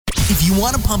If you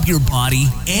want to pump your body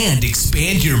and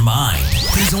expand your mind,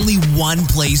 there's only one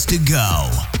place to go.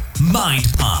 Mind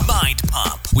Pump. Mind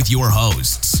Pump with your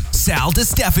hosts, Sal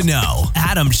DiStefano,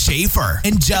 Adam Schafer,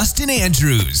 and Justin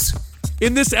Andrews.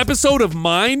 In this episode of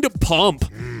Mind Pump,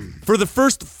 for the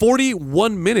first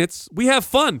 41 minutes, we have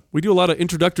fun. We do a lot of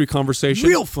introductory conversation.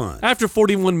 Real fun. After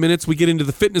 41 minutes, we get into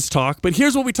the fitness talk. But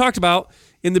here's what we talked about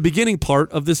in the beginning part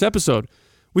of this episode.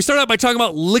 We start out by talking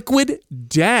about liquid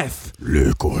death.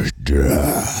 Liquid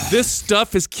death. This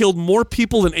stuff has killed more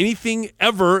people than anything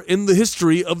ever in the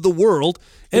history of the world.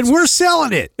 And we're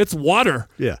selling it. It's water.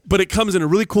 Yeah. But it comes in a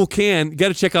really cool can. You got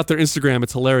to check out their Instagram.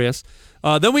 It's hilarious.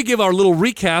 Then we give our little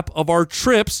recap of our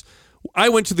trips. I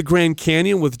went to the Grand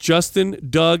Canyon with Justin,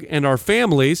 Doug, and our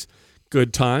families.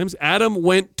 Good times. Adam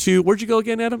went to, where'd you go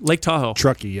again, Adam? Lake Tahoe.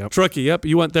 Truckee, yep. Truckee, yep.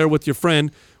 You went there with your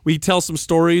friend. We tell some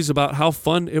stories about how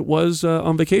fun it was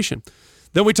on vacation.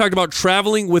 Then we talked about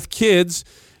traveling with kids.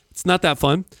 It's not that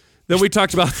fun. Then we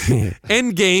talked about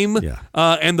Endgame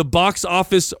and the box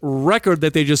office record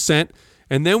that they just sent.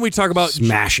 And then we talk about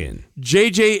Smashing.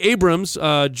 J.J. Abrams,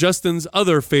 Justin's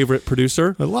other favorite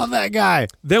producer. I love that guy.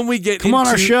 Then we get Come on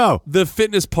our show. The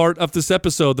fitness part of this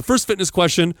episode. The first fitness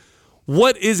question,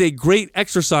 what is a great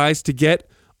exercise to get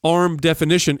arm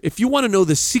definition? If you want to know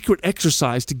the secret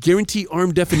exercise to guarantee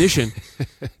arm definition,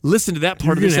 listen to that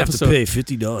part of this episode. You're going to have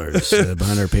to pay $50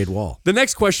 behind our paid wall. The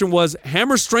next question was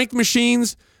hammer strength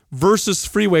machines versus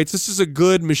free weights. This is a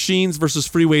good machines versus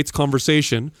free weights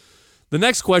conversation. The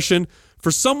next question, for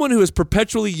someone who is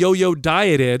perpetually yo-yo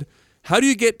dieted, how do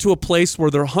you get to a place where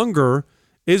their hunger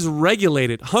is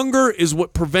regulated? Hunger is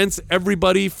what prevents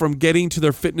everybody from getting to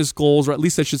their fitness goals, or at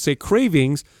least I should say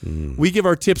cravings. We give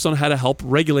our tips on how to help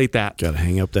regulate that. Got to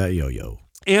hang up that yo-yo.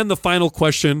 And the final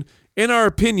question, in our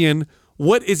opinion,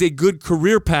 what is a good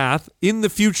career path in the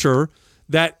future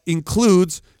that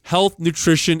includes health,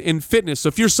 nutrition, and fitness? So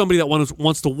if you're somebody that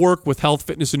wants to work with health,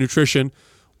 fitness, and nutrition,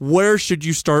 where should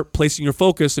you start placing your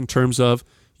focus in terms of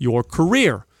your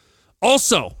career?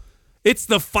 Also, it's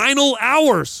the final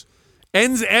hours.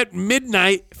 Ends at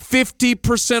midnight,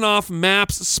 50% off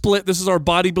MAPS Split. This is our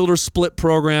bodybuilder split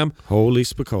program. Holy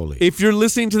spicoli. If you're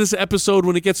listening to this episode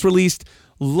when it gets released,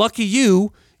 lucky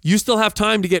you still have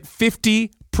time to get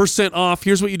 50% off.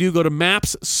 Here's what you do. Go to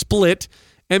MAPS Split,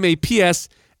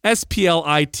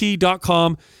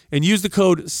 MAPSSPLIT.com, and use the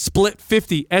code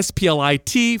SPLIT50,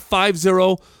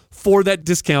 SPLIT50 for that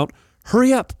discount.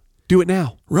 Hurry up. Do it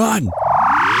now. Run.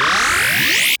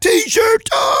 T-shirt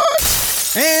time.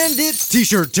 And it's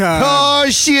T-shirt time. Oh,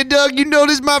 shit, Doug. You know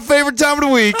this is my favorite time of the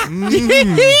week.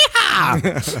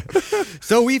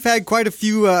 So we've had quite a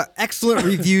few excellent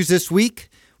reviews this week.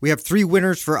 We have 3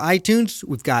 winners for iTunes.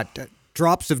 We've got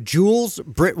Drops of Jules,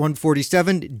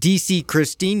 Brit147, DC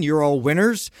Christine. You're all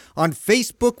winners. On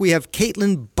Facebook, we have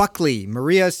Caitlin Buckley,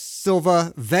 Maria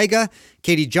Silva Vega,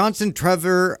 Katie Johnson,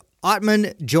 Trevor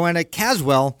Ottman, Joanna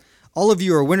Caswell. All of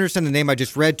you are winners. Send the name I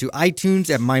just read to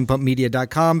iTunes at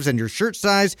mindpumpmedia.com. Send your shirt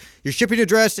size, your shipping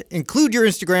address, include your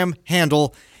Instagram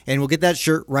handle, and we'll get that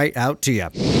shirt right out to you.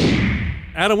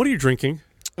 Adam, what are you drinking?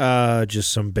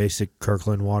 Just some basic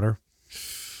Kirkland water.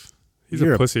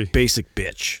 You're a pussy. Basic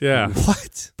bitch. Yeah.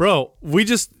 What? Bro, we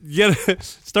just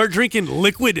start drinking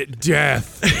liquid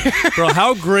death. Bro,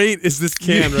 how great is this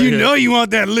can right You here? know you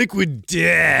want that liquid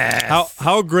death.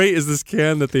 How great is this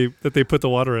can that they put the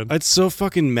water in? It's so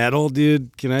fucking metal,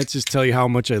 dude. Can I just tell you how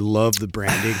much I love the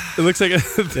branding? It looks like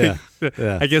Yeah.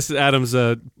 I guess Adam's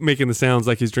making the sounds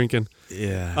like he's drinking.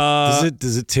 Yeah.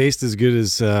 Does it taste as good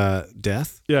as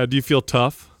death? Yeah, do you feel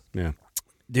tough? Yeah.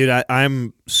 Dude,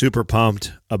 I'm super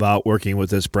pumped about working with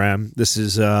this brand. This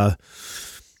is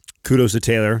kudos to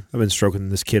Taylor. I've been stroking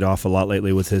this kid off a lot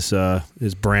lately with his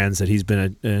brands that he's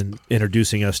been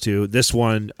introducing us to. This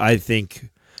one, I think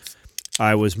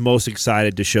I was most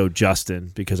excited to show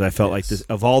Justin because I felt like this,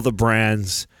 of all the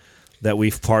brands that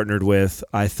we've partnered with,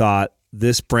 I thought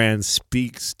this brand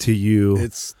speaks to you.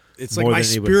 It's like more my than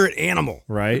anybody. spirit animal.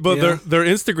 Right? But their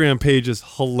Instagram page is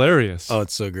hilarious. Oh,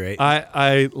 it's so great.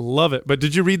 I love it. But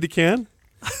did you read the can?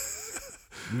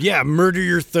 Yeah, murder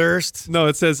your thirst. No,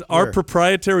 it says, our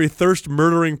proprietary thirst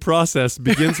murdering process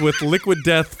begins with liquid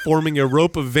death forming a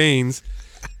rope of veins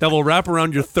that will wrap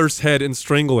around your thirst head and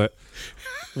strangle it.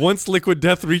 Once liquid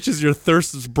death reaches your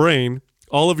thirst's brain,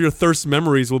 all of your thirst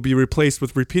memories will be replaced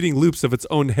with repeating loops of its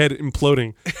own head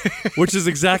imploding, which is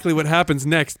exactly what happens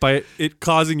next by it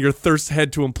causing your thirst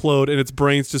head to implode and its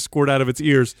brains to squirt out of its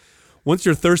ears. Once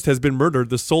your thirst has been murdered,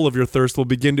 the soul of your thirst will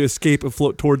begin to escape and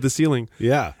float toward the ceiling.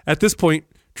 Yeah. At this point,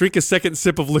 Drink a second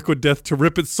sip of liquid death to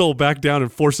rip its soul back down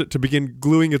and force it to begin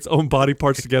gluing its own body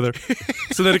parts together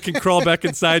so that it can crawl back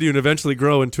inside you and eventually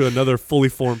grow into another fully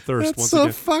formed thirst. That's once so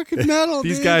again. fucking metal.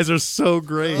 These dude. guys are so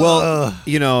great. Well,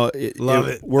 love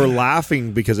it. We're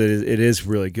laughing because it is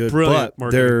really good. Brilliant but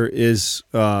marketing. there is,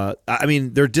 they're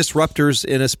disruptors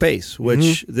in a space,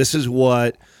 which this is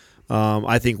what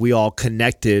I think we all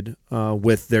connected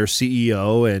with their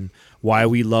CEO and why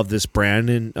we love this brand,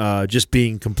 and just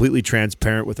being completely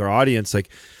transparent with our audience. Like,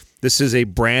 this is a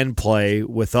brand play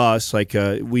with us. Like,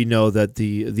 we know that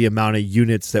the amount of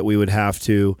units that we would have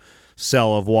to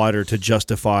sell of water to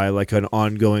justify like an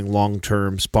ongoing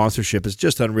long-term sponsorship is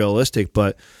just unrealistic.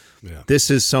 But this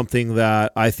is something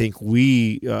that I think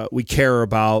we care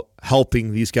about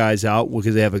helping these guys out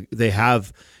because they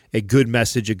have a good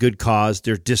message, a good cause.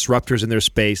 They're disruptors in their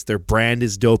space. Their brand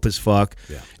is dope as fuck.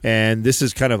 Yeah. And this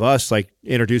is kind of us like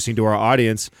introducing to our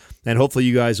audience. And hopefully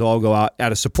you guys all go out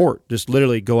of support. Just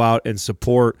literally go out and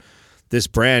support this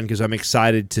brand because I'm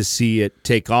excited to see it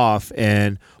take off.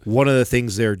 And one of the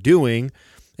things they're doing,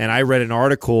 and I read an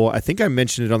article, I think I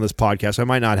mentioned it on this podcast, I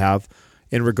might not have,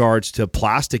 in regards to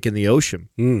plastic in the ocean.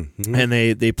 Mm-hmm. And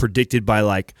they predicted by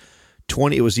like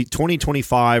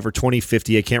 2025 or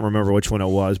 2050, I can't remember which one it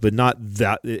was, but not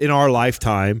that in our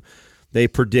lifetime, they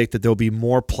predict that there'll be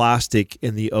more plastic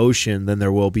in the ocean than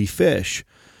there will be fish.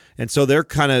 And so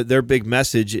their big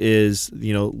message is,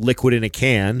 liquid in a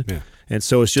can. Yeah. And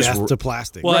so it's just death to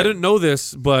plastic. Well, right. I didn't know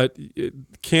this, but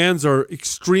cans are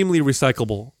extremely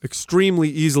recyclable, extremely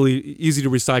easy to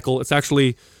recycle. It's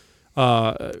actually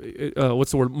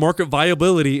what's the word? Market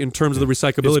viability in terms of the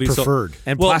recyclability. It's preferred.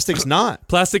 Plastic's not.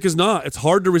 Plastic is not. It's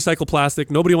hard to recycle plastic.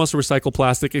 Nobody wants to recycle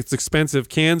plastic. It's expensive.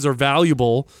 Cans are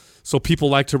valuable, so people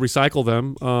like to recycle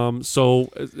them. So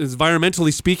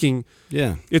environmentally speaking,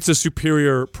 it's a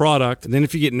superior product. And then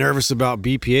if you get nervous about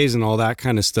BPAs and all that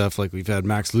kind of stuff, like we've had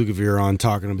Max Lugavere on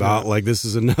talking about, like this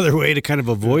is another way to kind of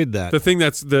avoid that. The thing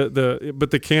that's but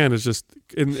the can is just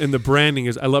in the branding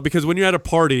is I love because when you're at a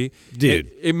party, dude,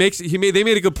 they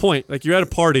made a good point. Like you're at a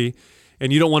party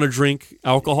and you don't want to drink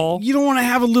alcohol. You don't want to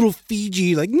have a little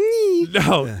Fiji like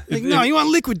no, no, you want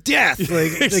liquid death.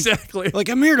 Like exactly. Like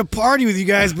I'm here to party with you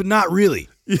guys, but not really.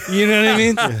 You know what I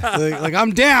mean? Like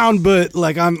I'm down, but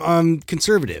like I'm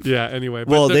conservative. Yeah. Anyway,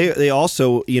 well, they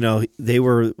also they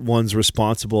were ones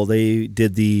responsible. They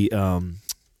did the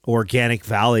Organic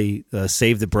Valley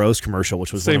Save the Bros commercial,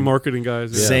 which was same marketing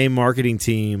guys, same marketing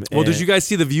team. Well, did you guys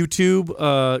see the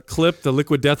YouTube clip, the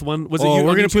Liquid Death one? Was it we're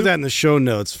going to put that in the show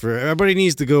notes for everybody.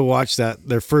 Needs to go watch that.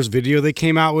 Their first video they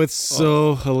came out with,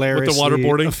 so hilarious with the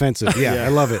waterboarding, offensive. Yeah, I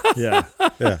love it.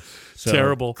 Yeah. So,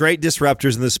 terrible. Great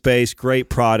disruptors in the space. Great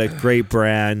product. Great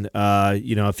brand.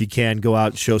 If you can go out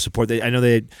and show support. I know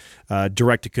they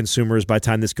direct to consumers. By the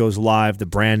time this goes live, the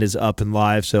brand is up and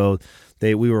live. So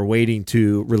we were waiting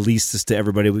to release this to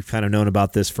everybody. We've kind of known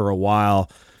about this for a while.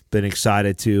 Been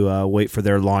excited to wait for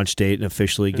their launch date and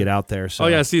officially get out there. So. Oh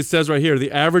yeah, see it says right here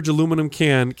the average aluminum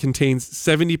can contains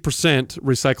 70%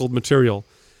 recycled material.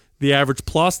 The average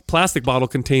plastic bottle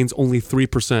contains only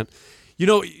 3%.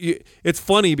 It's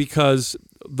funny because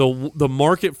the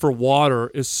market for water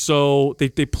is so they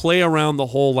play around the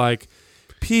whole like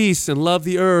peace and love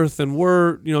the earth and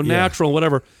we're natural and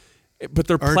whatever. But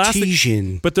they're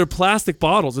artesian. But they're plastic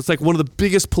bottles. It's like one of the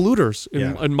biggest polluters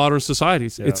in modern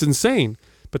societies. Yeah. It's insane.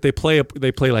 But they play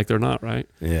like they're not, right?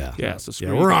 Yeah. Yeah. So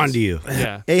we're on to you.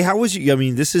 Yeah. Hey, how was you? I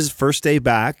mean, this is first day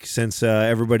back since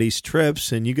everybody's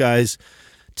trips, and you guys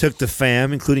took the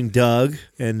fam, including Doug,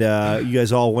 and you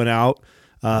guys all went out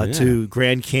to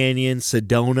Grand Canyon,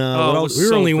 Sedona. We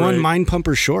were only one mind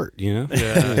pumper short, Yeah,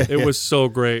 it was so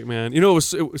great, man.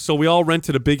 So we all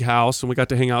rented a big house, and we got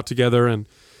to hang out together, and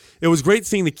it was great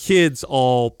seeing the kids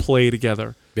all play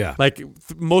together. Yeah, like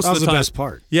most of the time, the best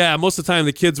part. Yeah, most of the time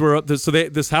the kids were up.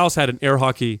 This house had an air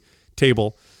hockey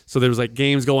table, so there was like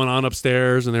games going on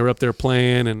upstairs, and they were up there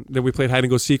playing. And then we played hide and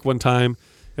go seek one time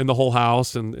in the whole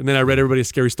house, and then I read everybody a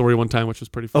scary story one time, which was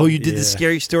pretty fun. Oh, you did the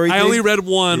scary story thing? I only read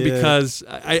one because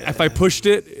if I pushed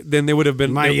it, then they would have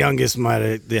been. My youngest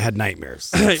they had nightmares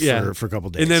for a couple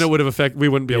days. And then it would have affected, we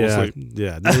wouldn't be able to sleep.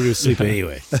 Yeah, nobody was sleeping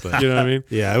anyway. But, you know what I mean?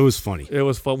 Yeah, it was funny. It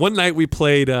was fun. One night we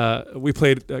played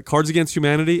Cards Against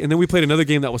Humanity, and then we played another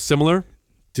game that was similar.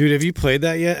 Dude, have you played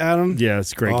that yet, Adam? Yeah,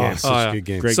 it's a great game. Such a good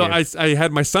game. Great game. I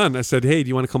had my son. I said, hey, do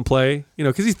you want to come play?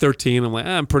 Because he's 13. I'm like,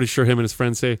 I'm pretty sure him and his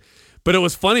friends say. But it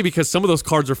was funny because some of those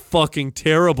cards are fucking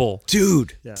terrible.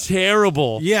 Dude. Yeah.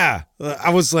 Terrible. Yeah.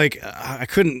 I was like, I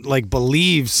couldn't like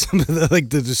believe some of the like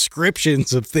the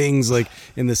descriptions of things like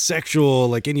in the sexual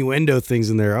like innuendo things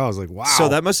in there. I was like, wow. So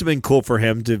that must have been cool for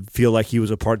him to feel like he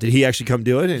was a part. Did he actually come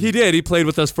do it? He did. He played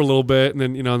with us for a little bit, and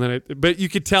then but you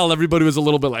could tell everybody was a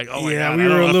little bit like, oh my God, we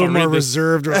were a little more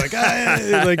reserved. We're like,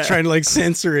 like trying to like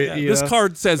censor it. Yeah, this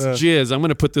card says jizz. I'm going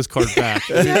to put this card back.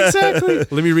 Yeah, exactly.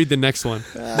 Let me read the next one.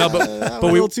 No, but a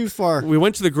little too far. We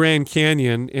went to the Grand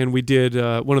Canyon and we did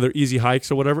one of their easy hikes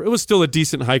or whatever. It was still a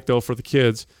decent hike though for the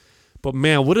kids. But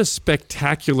man, what a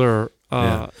spectacular!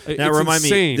 Now it's remind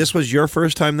insane. me, this was your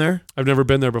first time there? I've never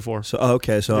been there before. So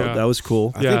that was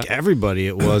cool. I think everybody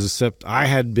it was, except I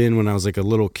had been when I was like a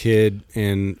little kid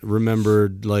and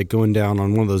remembered like going down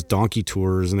on one of those donkey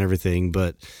tours and everything.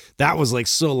 But that was like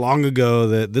so long ago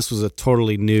that this was a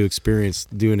totally new experience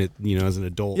doing it, as an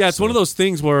adult. Yeah, it's one of those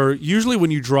things where usually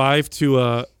when you drive to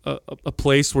a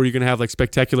place where you're going to have like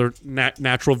spectacular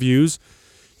natural views,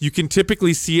 you can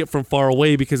typically see it from far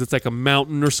away because it's like a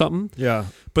mountain or something. Yeah.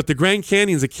 But the Grand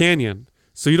Canyon's a canyon,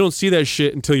 so you don't see that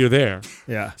shit until you're there.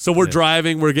 Yeah. So we're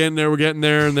driving, we're getting there,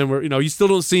 and then you still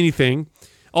don't see anything.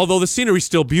 Although the scenery's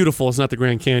still beautiful, it's not the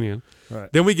Grand Canyon.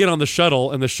 Right. Then we get on the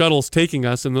shuttle, and the shuttle's taking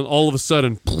us, and then all of a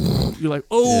sudden, you're like,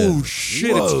 oh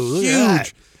shit, Whoa, it's look at that.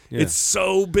 huge. Yeah. It's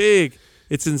so big.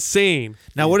 It's insane.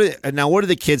 Now, what do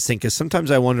the kids think? Because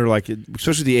sometimes I wonder, like,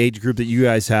 especially the age group that you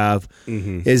guys have,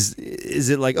 is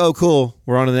it like, oh, cool,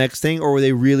 we're on to the next thing, or were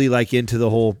they really like into the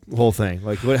whole thing?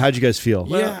 Like, how'd you guys feel?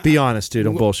 Yeah. Be honest, dude.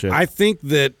 Don't bullshit. I think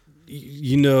that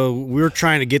we were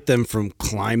trying to get them from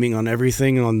climbing on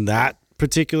everything on that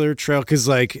particular trail because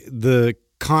like the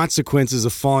consequences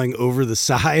of falling over the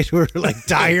side were like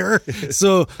dire.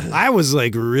 So I was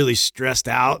like really stressed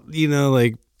out,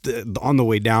 like. On the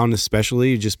way down,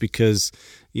 especially just because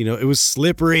it was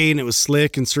slippery and it was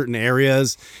slick in certain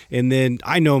areas, and then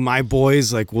I know my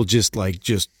boys like will just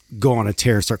go on a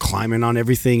tear, start climbing on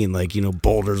everything, and like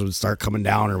boulders would start coming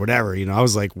down or whatever. I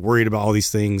was like worried about all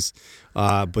these things,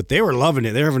 but they were loving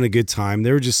it. They were having a good time.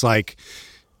 They were just like.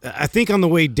 I think on the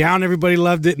way down, everybody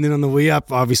loved it, and then on the way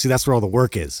up, obviously, that's where all the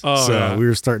work is. Oh, so yeah. we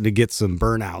were starting to get some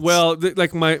burnouts. Well,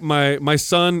 like my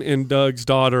son and Doug's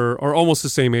daughter are almost the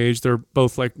same age. They're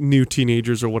both like new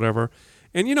teenagers or whatever.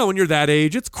 And when you're that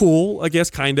age, it's cool, I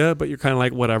guess, kind of, but you're kind of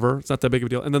like, whatever. It's not that big of a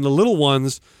deal. And then the little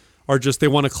ones are just, they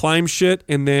want to climb shit,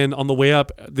 and then on the way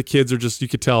up, the kids are just, you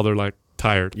could tell they're like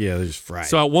tired. Yeah, they're just fried.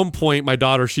 So at one point, my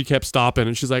daughter, she kept stopping,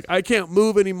 and she's like, I can't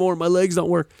move anymore. My legs don't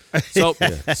work. So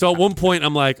at one point,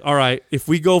 I'm like, all right, if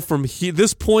we go from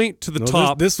this point to the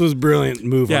top. This was brilliant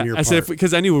move on your part. I said,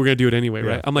 because I knew we were going to do it anyway,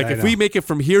 right? I'm like, if we make it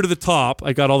from here to the top,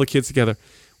 I got all the kids together,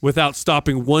 without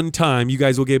stopping one time, you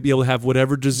guys will be able to have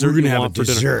whatever dessert you want for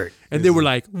dinner. And they were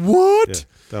like, what? Yeah,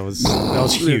 that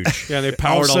was huge. Yeah, they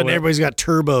powered all of a sudden, all everybody's got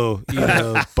turbo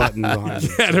button behind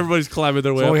them. Yeah, and everybody's climbing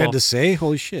their way That's all up. we had to say?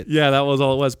 Holy shit. Yeah, that was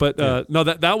all it was. But no,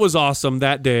 that was awesome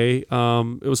that day. It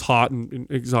was hot and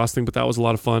exhausting, but that was a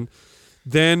lot of fun.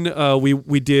 Then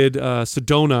we did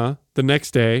Sedona the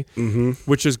next day,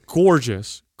 which is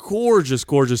gorgeous.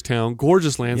 Gorgeous town,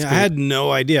 gorgeous landscape. Yeah, I had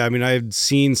no idea. I mean, I had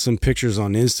seen some pictures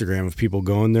on Instagram of people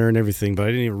going there and everything, but I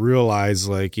didn't even realize,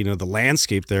 like, the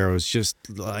landscape there was just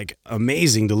like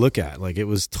amazing to look at. Like, it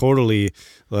was totally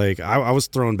like I was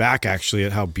thrown back actually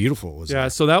at how beautiful it was. Yeah, there.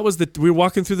 so that was we were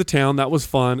walking through the town. That was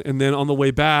fun. And then on the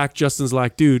way back, Justin's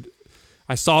like, dude,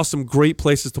 I saw some great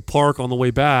places to park on the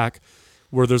way back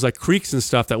where there's like creeks and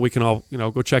stuff that we can all,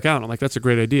 go check out. And I'm like, that's a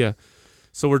great idea.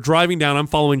 So we're driving down. I'm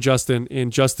following Justin,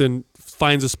 and Justin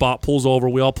finds a spot, pulls over.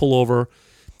 We all pull over.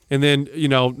 And then,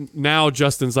 now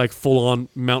Justin's like full on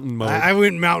mountain mode. I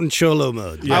went mountain cholo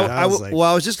mode. Yeah, I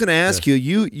was just going to ask you.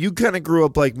 You kind of grew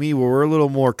up like me, where we're a little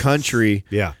more country.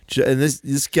 Yeah. And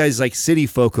this guy's like city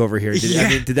folk over here.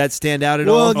 Did that stand out at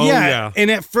all? Well, yeah. And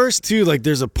at first too, like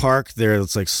there's a park there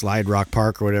that's like Slide Rock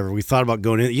Park or whatever. We thought about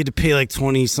going in. You had to pay like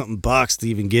 $20-something to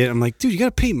even get it. I'm like, dude, you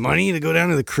got to pay money to go down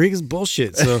to the creek. It's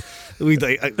bullshit. So we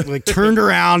like turned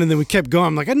around and then we kept going.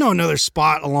 I'm like, I know another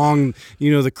spot along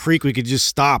the creek we could just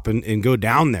stop and go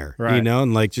down there, right.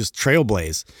 And like just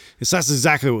trailblaze. And so that's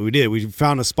exactly what we did. We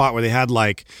found a spot where they had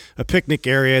like a picnic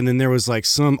area, and then there was like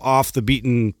some off the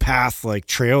beaten path like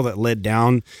trail that led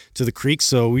down to the creek.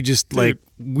 So we just went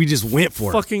for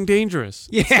it. Fucking dangerous.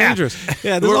 Yeah. It's dangerous.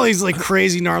 Yeah, there's all these like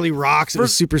crazy gnarly rocks. It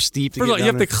was super steep. First of all, you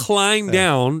have to climb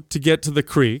down to get to the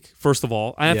creek, first of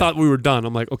all. I thought we were done.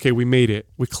 I'm like, okay, we made it.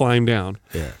 We climbed down.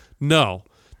 Yeah. No.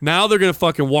 Now they're going to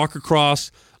fucking walk across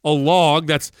a log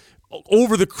that's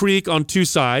over the creek on two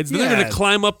sides. Then they're going to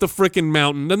climb up the freaking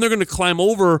mountain. Then they're going to climb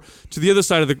over to the other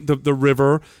side of the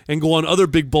river and go on other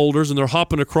big boulders, and they're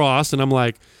hopping across. And I'm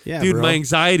like, dude, bro. my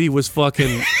anxiety was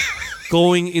fucking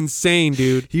going insane,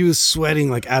 dude. He was sweating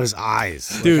like out his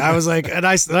eyes. Like, Dude. I was like, and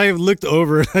I looked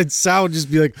over, and Sal would just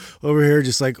be like over here,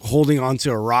 just like holding onto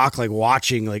a rock, like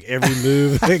watching like every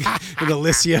move, like with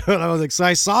Alicia. And I was like, so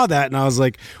I saw that, and I was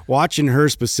like watching her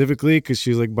specifically because she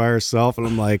was like by herself, and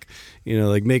I'm like,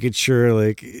 like making sure,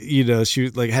 like, she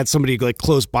like had somebody like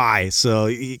close by, so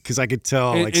because I could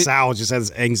tell, like Sal just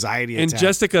has anxiety. And attack.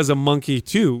 Jessica's a monkey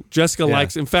too. Jessica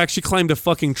likes. In fact, she climbed a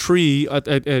fucking tree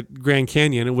at Grand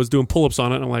Canyon and was doing pull-ups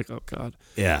on it. And I'm like, oh god,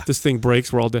 Yeah. this thing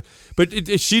breaks. We're all dead.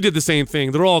 But she did the same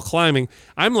thing. They're all climbing.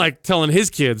 I'm like telling his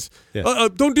kids,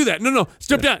 don't do that. No,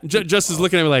 step down. Just is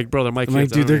looking at me like, brother, my kids. I'm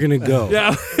like, dude, they're gonna go.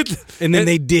 Yeah. And then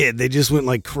they did. They just went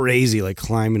like crazy, like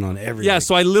climbing on everything. Yeah,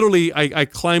 so I literally I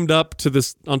climbed up to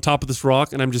this on top of this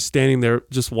rock, and I'm just standing there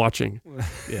just watching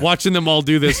them all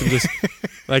do this and just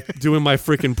like doing my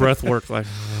freaking breath work. Like,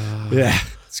 yeah,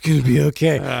 it's gonna be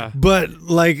okay. But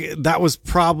like that was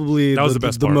probably That was the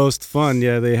best part. most fun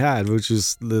they had, which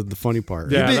is the funny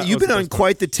part. Yeah. You've been on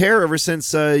quite the tear ever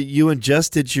since you and Jess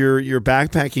did your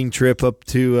backpacking trip up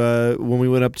to when we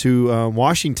went up to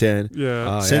Washington.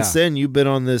 yeah. Since then, you've been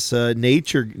on this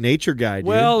nature guide. Dude.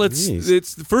 Well, Jeez.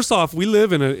 it's first off, we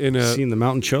live in a Seeing the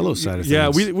Mountain Cholo side of things. yeah,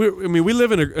 we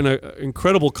live in an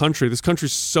incredible country. This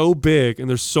country's so big, and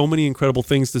there's so many incredible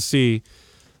things to see.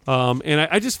 And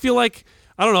I just feel like,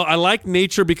 I don't know, I like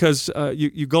nature because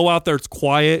you go out there, it's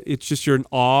quiet. It's just you're in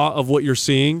awe of what you're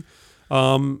seeing.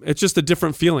 It's just a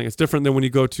different feeling. It's different than when you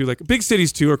go to, like, big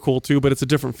cities too are cool too, but it's a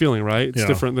different feeling, right? It's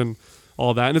different than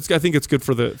all that. And I think it's good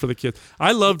for the kids.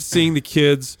 I loved seeing the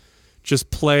kids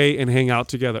just play and hang out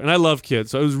together. And I love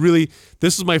kids. So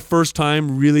this is my first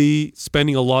time really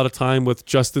spending a lot of time with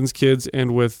Justin's kids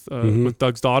and with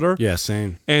Doug's daughter. Yeah,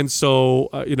 same. And so,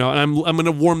 and I'm going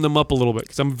to warm them up a little bit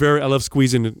because I love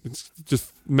squeezing and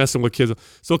just messing with kids.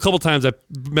 So a couple times I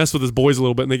mess with his boys a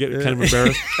little bit and they get kind of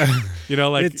embarrassed.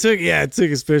 Like It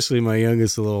took especially my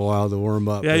youngest a little while to warm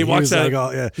up. Yeah, Like, he walks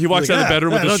out. He walks out of the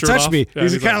bedroom with his don't shirt touch off. me. Yeah,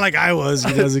 he's he's kind of like I was,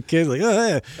 as a kid, like, oh,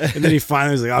 yeah. And then he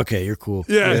finally was like, okay, you're cool.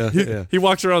 He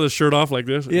walks around with his shirt off like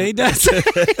this. Yeah, he does. He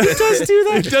does do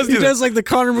that. He does like the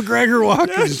Conor McGregor walk.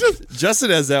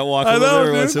 Justin has that walk I a know,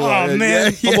 every dude. once in a while. Oh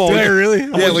man, Yeah, do I really?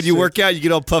 yeah, when you work out, you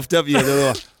get all puffed up. You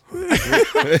know,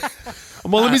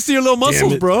 Well, let me see your little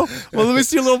muscles, it. bro. Well, let me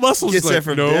see your little muscles. Gets He's that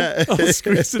from no. dad.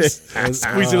 I'll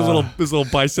squeeze his little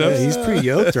biceps. Yeah, he's pretty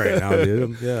yoked right now,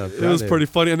 dude. Yeah, It was pretty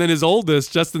funny. And then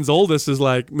Justin's oldest, is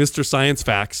like Mr. Science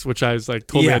Facts, which I was like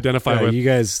totally identify with. You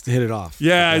guys hit it off.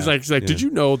 Yeah, he's like, did you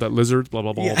know that lizards, blah,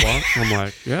 blah, blah, blah. I'm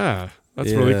like, yeah,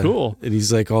 that's really cool. And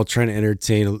he's like all trying to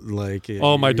entertain, like,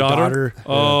 Oh, my your daughter?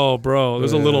 Oh, bro,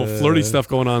 there's a little flirty stuff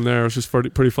going on there. It's just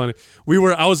pretty funny.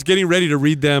 I was getting ready to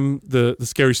read them the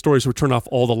scary stories, so we turned off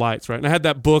all the lights, right? And I had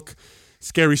that book,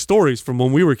 Scary Stories, from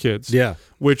when we were kids. Yeah.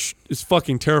 Which is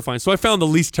fucking terrifying. So I found the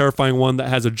least terrifying one that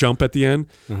has a jump at the end.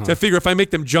 So I figure if I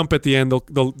make them jump at the end,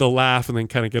 they'll laugh and then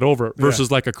kind of get over it.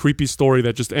 Versus like a creepy story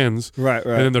that just ends. Right.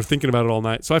 And then they're thinking about it all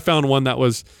night. So I found one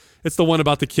it's the one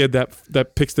about the kid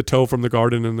that picks the toe from the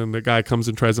garden and then the guy comes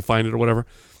and tries to find it or whatever.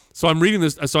 So I'm reading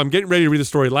this. So I'm getting ready to read the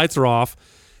story. Lights are off.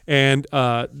 And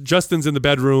Justin's in the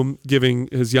bedroom giving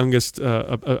his youngest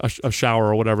a shower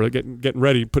or whatever, getting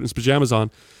ready, putting his pajamas on.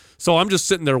 So I'm just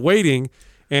sitting there waiting,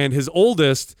 and his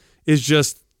oldest is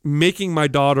just making my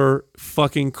daughter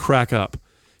fucking crack up.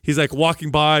 He's like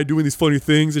walking by doing these funny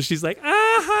things, and she's like,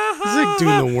 He's like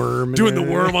doing the worm. doing the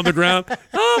worm on the ground.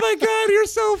 Oh my God, you're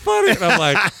so funny. And I'm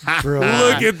like, Bro,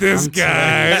 look at this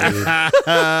guy.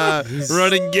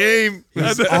 running game.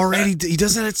 He's already, he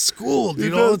does that at school,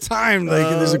 dude, all the time. Like,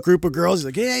 and there's a group of girls. He's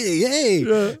like, hey.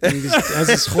 And he just has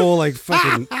this whole, like,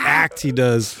 fucking act he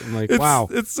does. I'm like, wow.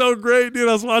 It's so great, dude.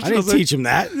 I was watching. I was didn't like, teach him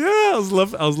that. Yeah, I was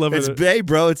loving It's it. Bay,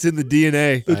 bro. It's in the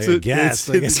DNA. I guess.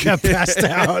 Like, it's got passed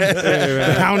down.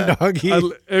 The hound doggy.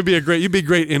 You'd be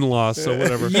great in-laws, so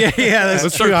whatever. Yeah, that's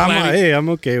Let's true. start planning. I'm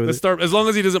okay with Let's it. start, as long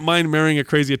as he doesn't mind marrying a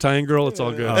crazy Italian girl, it's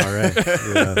all good. All right.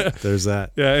 Yeah, there's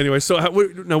that. Yeah. Anyway, so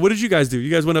now what did you guys do?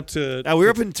 You guys went up to. We were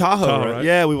up in Tahoe, right?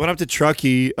 Yeah, we went up to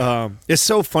Truckee. It's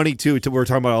so funny too. We're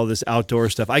talking about all this outdoor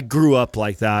stuff. I grew up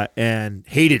like that and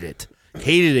hated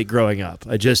it growing up.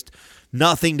 I just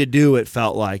nothing to do. It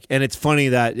felt like, and it's funny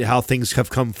that how things have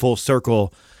come full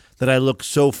circle. That I look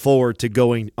so forward to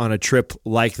going on a trip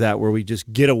like that where we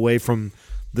just get away from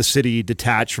the city,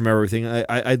 detached from everything.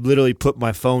 I literally put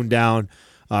my phone down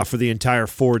for the entire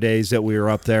 4 days that we were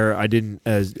up there. I didn't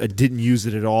use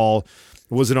it at all.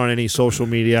 It wasn't on any social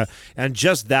media, and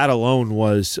just that alone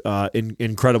was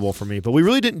incredible for me. But we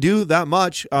really didn't do that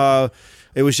much.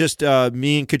 It was just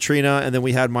me and Katrina, and then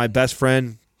we had my best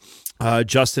friend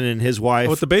Justin and his wife.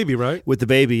 With the baby, right? With the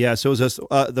baby, yeah. So it was us,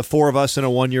 the four of us and a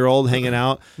 1-year-old hanging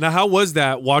out. Now, how was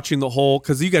that watching the whole?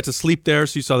 Because you got to sleep there,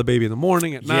 so you saw the baby in the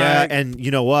morning, at night. Yeah, and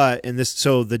you know what? And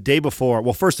so the day before,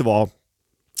 well, first of all,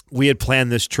 we had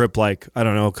planned this trip like, I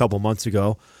don't know, a couple months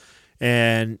ago.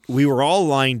 And we were all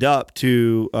lined up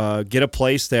to get a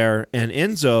place there. And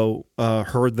Enzo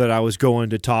heard that I was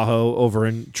going to Tahoe over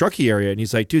in Truckee area. And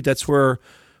he's like, dude, that's where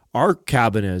our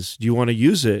cabin is. Do you want to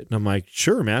use it? And I'm like,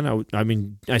 sure, man.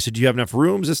 I said, do you have enough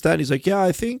rooms? This, that. And he's like, yeah,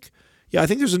 I think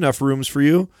there's enough rooms for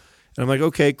you. And I'm like,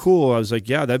 okay, cool. I was like,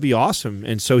 yeah, that'd be awesome.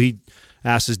 And so he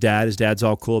asked his dad. His dad's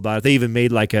all cool about it. They even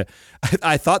made like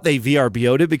I thought they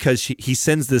VRBO'd it because he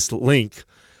sends this link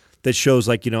that shows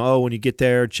like, when you get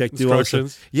there, check the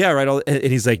instructions. Yeah, right. And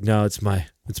he's like, no, it's my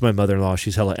mother-in-law.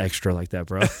 She's hella extra like that,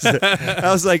 bro.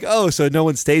 I was like, oh, so no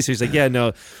one stays here. He's like, yeah,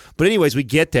 no. But anyways, we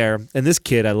get there, and this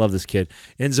kid, I love this kid.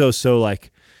 Enzo's so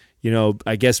like,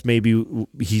 I guess maybe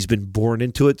he's been born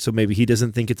into it, so maybe he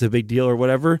doesn't think it's a big deal or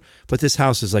whatever. But this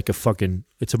house is like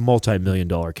it's a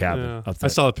multi-million-dollar cabin up there. I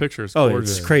saw the pictures. Oh,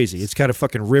 it's crazy. It's got a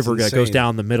fucking river that goes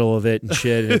down the middle of it and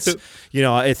shit. And it's,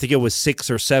 I think it was 6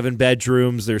 or 7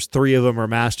 bedrooms. There's 3 of them are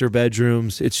master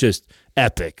bedrooms. It's just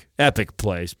epic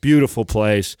place, beautiful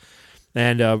place,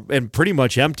 and pretty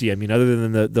much empty. I mean, other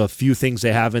than the few things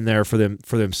they have in there for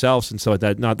themselves and so like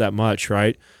that, not that much,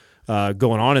 right?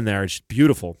 Going on in there. It's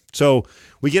beautiful. So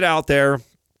we get out there,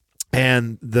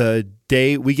 and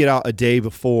we get out a day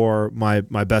before my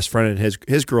best friend and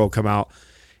his girl come out,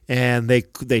 and they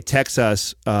text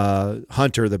us.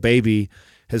 Hunter, the baby,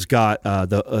 has got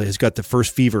the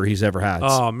first fever he's ever had.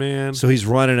 Oh man! So he's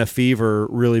running a fever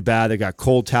really bad. They got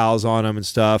cold towels on him and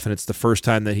stuff, and it's the first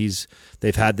time that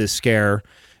they've had this scare.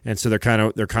 And so they're kind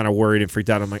of worried and freaked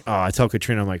out. I'm like, oh, I tell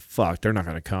Katrina, I'm like, fuck, they're not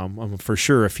going to come. I'm for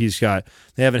sure if he's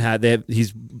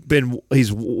he's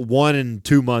 1 and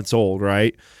 2 months old,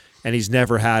 right? And he's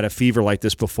never had a fever like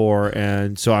this before.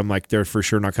 And so I'm like, they're for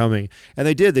sure not coming. And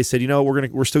they did. They said,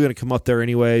 we're still going to come up there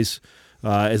anyways,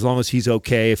 as long as he's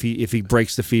okay. If he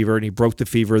breaks the fever, and he broke the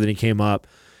fever, then he came up.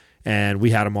 And we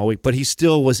had him all week, but he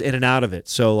still was in and out of it.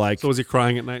 So was he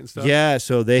crying at night and stuff? Yeah.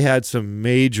 So they had some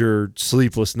major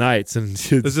sleepless nights. And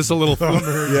is this a little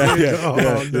bummer?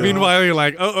 Yeah. No. Meanwhile, you're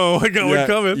like, I got one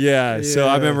coming. Yeah. So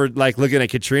I remember like looking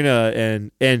at Katrina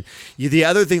and the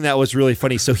other thing that was really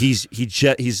funny. So he's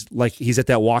at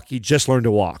that walk. He just learned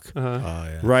to walk. Uh-huh. Oh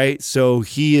yeah. Right. So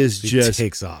he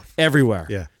takes off everywhere.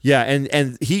 Yeah. Yeah,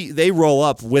 and they roll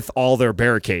up with all their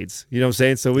barricades. You know what I'm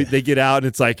saying? So they get out, and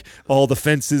it's like all the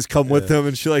fences come with them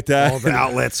and shit like that. All the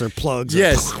outlets are plugs.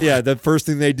 Yes, yeah. The first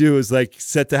thing they do is like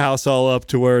set the house all up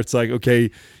to where it's like,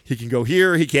 okay, he can go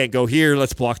here, he can't go here.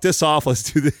 Let's block this off.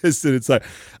 Let's do this. And it's like,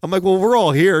 I'm like, well, we're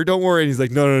all here. Don't worry. And he's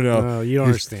like, no. No, you don't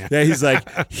understand. Yeah, he's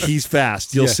like, he's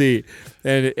fast. You'll see.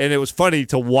 And it was funny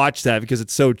to watch that because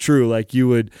it's so true. Like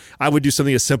I would do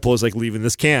something as simple as like leaving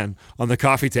this can on the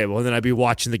coffee table, and then I'd be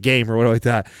watching the game or whatever like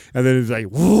that. And then it's like,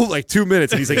 whoa, like 2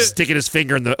 minutes, and he's like sticking his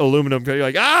finger in the aluminum.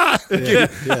 You're like,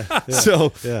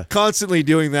 So constantly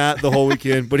doing that the whole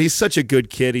weekend. But he's such a good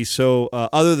kid. He's so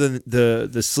other than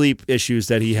the sleep issues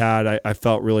that he had, I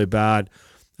felt really bad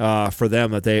for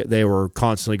them that they were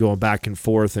constantly going back and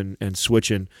forth and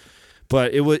switching.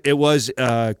 But it was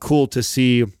cool to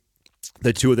see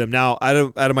the two of them. Now, out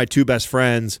of my 2 best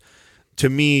friends, to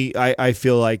me, I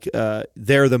feel like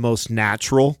they're the most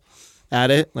natural at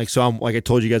it. Like, so like I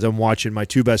told you guys, I'm watching my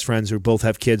 2 best friends who both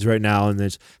have kids right now, and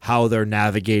there's how they're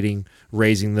navigating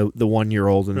raising the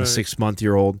 1-year-old and the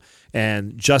 6-month-year-old.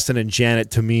 And Justin and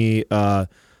Janet, to me,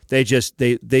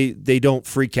 they don't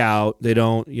freak out. They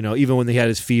don't, even when they had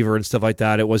his fever and stuff like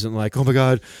that, it wasn't like, oh my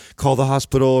God, call the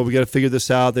hospital. We got to figure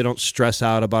this out. They don't stress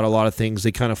out about a lot of things.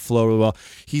 They kind of flow really well.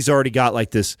 He's already got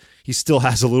like this. He still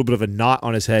has a little bit of a knot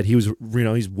on his head. He was,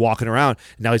 he's walking around.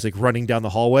 And now he's like running down the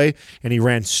hallway, and he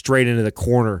ran straight into the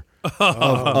corner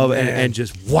and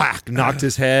just knocked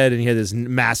his head, and he had this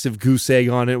massive goose egg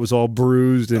on it. It was all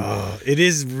bruised. And it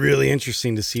is really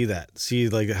interesting to see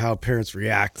like how parents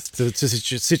react to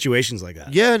situations like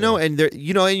that. Yeah, no, and there,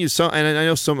 and I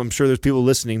know some. I'm sure there's people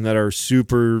listening that are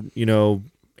super,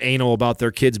 anal about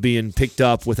their kids being picked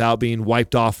up without being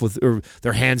wiped off or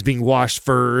their hands being washed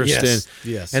first.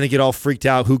 And they get all freaked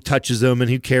out who touches them and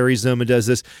who carries them and does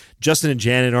this. Justin and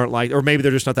Janet aren't like, or maybe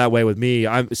they're just not that way with me.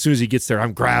 As soon as he gets there,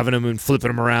 I'm grabbing him and flipping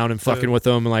him around and fucking with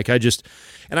them. And like, I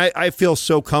feel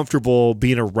so comfortable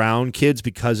being around kids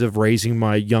because of raising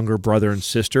my younger brother and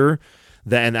sister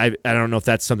and I don't know if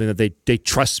that's something that they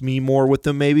trust me more with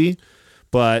them maybe.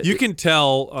 But You can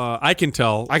tell. I can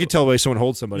tell. I can tell the way someone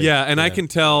holds somebody. Yeah, and I can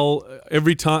tell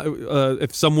every time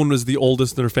if someone was the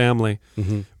oldest in their family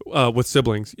with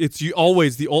siblings. It's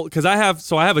always the old, because I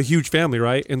have a huge family,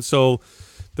 right? And so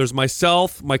there's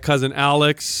myself, my cousin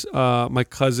Alex, my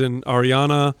cousin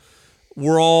Ariana.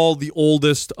 We're all the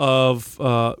oldest of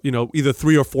either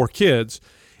 3 or 4 kids,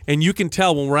 and you can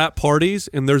tell when we're at parties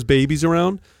and there's babies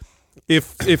around.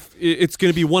 If it's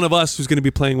going to be one of us who's going to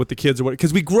be playing with the kids or what,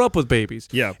 because we grew up with babies.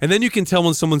 Yeah. And then you can tell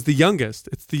when someone's the youngest.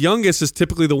 It's the youngest is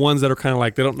typically the ones that are kind of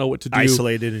like, they don't know what to do.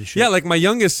 Isolated and shit. Yeah, like my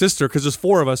youngest sister, because there's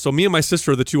 4 of us. So me and my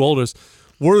sister are the 2 oldest.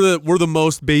 We're the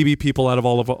most baby people out of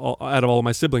all of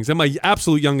my siblings. And my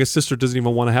absolute youngest sister doesn't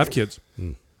even want to have kids.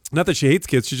 Not that she hates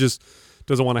kids, she just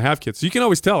doesn't want to have kids. So you can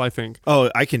always tell, I think.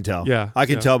 Oh, I can tell. Yeah, I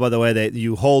can yeah. tell by the way that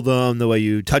you hold them, the way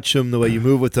you touch them, the way you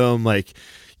move with them. Like,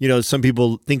 some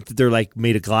people think that they're like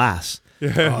made of glass.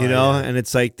 Yeah. And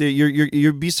it's like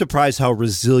you'd be surprised how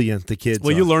resilient the kids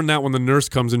Well, are. you learn that when the nurse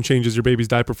comes and changes your baby's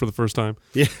diaper for the first time.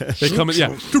 Yeah. They come in,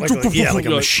 like a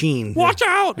machine. Watch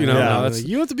out! Yeah. No, that's,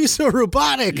 You have to be so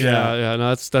robotic. yeah.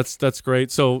 No, that's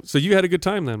great. So you had a good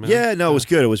time then, man. Yeah, no, it was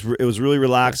good. It was really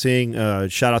relaxing.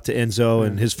 Shout out to Enzo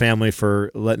and his family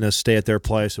for letting us stay at their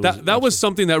place. That was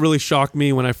something that really shocked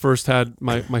me when I first had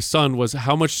my son, was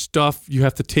how much stuff you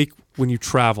have to take when you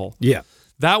travel. Yeah.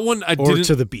 That one I Or didn't.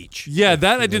 to the beach. Yeah,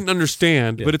 that I didn't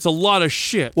understand, but it's a lot of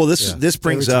shit. Well, this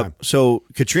brings Every up, time. so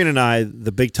Katrina and I,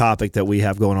 the big topic that we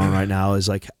have going on right now is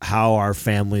like how our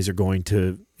families are going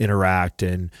to interact.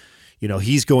 And,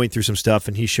 he's going through some stuff,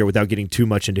 and he shared, without getting too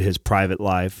much into his private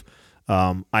life.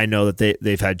 I know that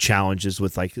they've had challenges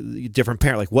with like different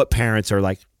parents, like what parents are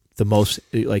like the most,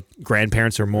 like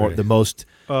grandparents are more the most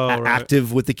right.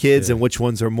 active with the kids, and which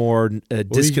ones are more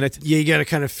disconnected. You got to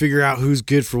kind of figure out who's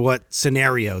good for what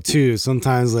scenario too.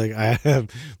 Sometimes, like, I have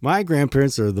my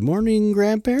grandparents are the morning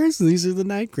grandparents, and these are the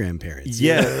night grandparents.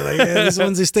 Yeah. These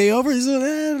ones they stay over. These ones, I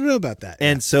don't know about that.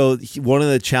 And so one of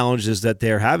the challenges that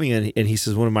they're having, and he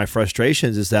says one of my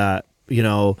frustrations is that,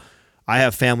 I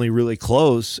have family really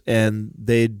close, and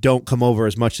they don't come over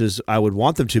as much as I would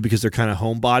want them to because they're kind of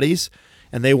homebodies,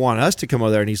 and they want us to come over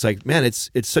there. And he's like, man,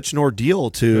 it's such an ordeal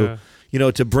to,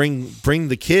 to bring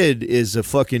the kid is a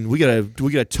fucking, we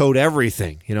gotta tote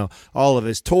everything, all of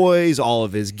his toys, all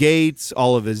of his gates,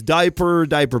 all of his diaper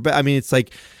bag. I mean, it's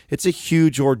like, it's a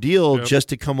huge ordeal just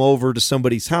to come over to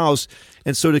somebody's house.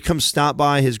 And so to come stop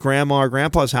by his grandma or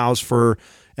grandpa's house for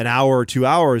an hour or 2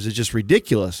 hours is just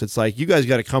ridiculous. It's like, you guys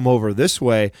got to come over this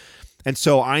way. And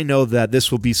so I know that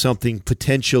this will be something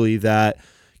potentially that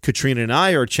Katrina and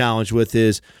I are challenged with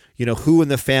is, who in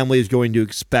the family is going to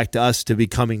expect us to be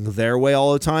coming their way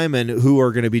all the time, and who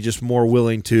are going to be just more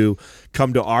willing to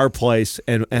come to our place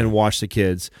and watch the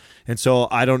kids. And so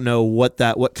I don't know what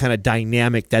kind of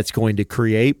dynamic that's going to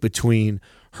create between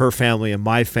her family and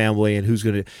my family, and who's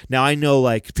going to. Now I know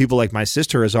like people like my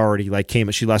sister has already like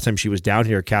last time she was down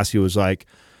here, Cassie was like,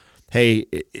 hey,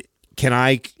 can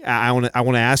I want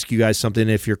to ask you guys something.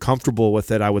 If you're comfortable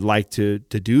with it, I would like to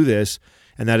do this.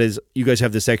 And that is, you guys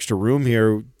have this extra room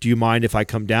here. Do you mind if I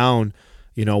come down,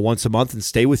 once a month and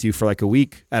stay with you for like a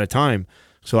week at a time,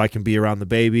 so I can be around the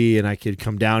baby and I could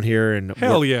come down here and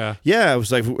Hell yeah. Yeah, it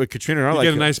was like Katrina and I You like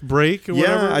get a nice break or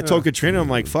whatever. I told Katrina, I'm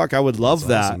like, fuck, I would love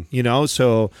that, awesome.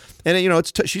 So, and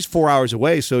it's she's 4 hours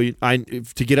away, so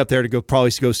to get up there to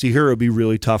go see her would be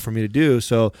really tough for me to do.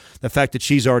 So the fact that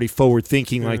she's already forward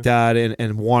thinking like that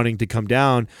and wanting to come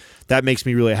down, that makes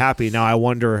me really happy. Now I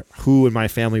wonder who in my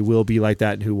family will be like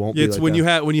that and who won't. It's be like when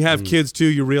that. you have kids too,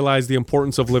 you realize the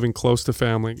importance of living close to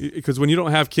family. Because when you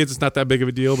don't have kids, it's not that big of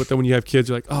a deal. But then when you have kids,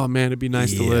 you're like, oh man, it'd be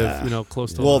nice to live,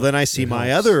 close to. Well, then I see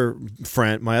my other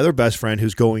best friend,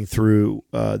 who's going through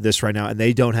this right now, and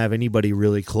they don't have anybody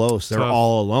really close. They're Tough.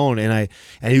 all alone, and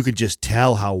you can just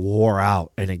tell how wore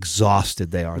out and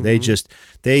exhausted they are.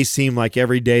 They seem like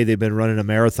every day they've been running a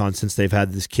marathon since they've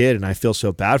had this kid, and I feel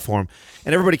so bad for them.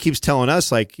 And everybody keeps telling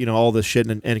us like, all this shit,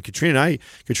 and Katrina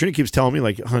keeps telling me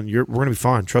like, hon, we're gonna be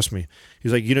fine, trust me.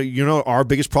 He's like, our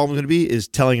biggest problem is gonna be is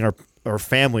telling our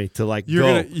family to like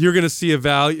you're gonna see a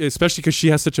value, especially because she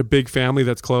has such a big family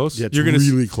that's close. Yeah, it's you're gonna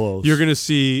really close. You're gonna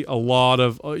see a lot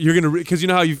of because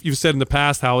how you've said in the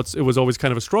past how it was always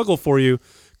kind of a struggle for you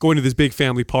going to these big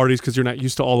family parties because you're not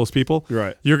used to all those people.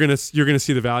 Right. You're gonna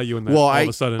see the value in that. Well, all of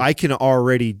a sudden, I can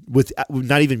already, with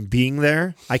not even being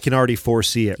there, I can already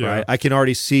foresee it. Yeah. Right. I can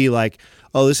already see like,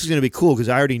 oh, this is going to be cool because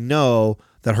I already know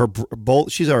that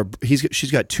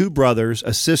she's got 2 brothers,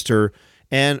 a sister,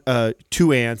 and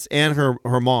 2 aunts and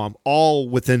her mom, all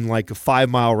within like a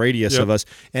 5-mile radius of us,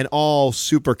 and all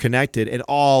super connected, and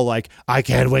all like, I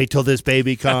can't wait till this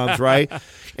baby comes, right?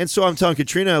 And so I'm telling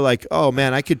Katrina, like, oh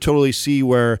man, I could totally see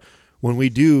where when we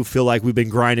do feel like we've been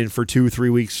grinding for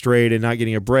 2-3 weeks straight and not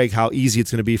getting a break, how easy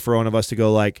it's going to be for one of us to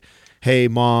go like, hey,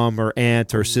 mom or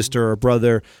aunt or sister or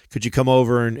brother, could you come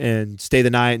over and stay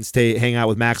the night and hang out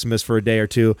with Maximus for a day or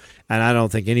two? And I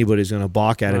don't think anybody's going to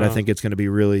balk at it. I think it's going to be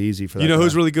really easy for that. You know guy.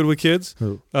 who's really good with kids?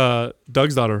 Who?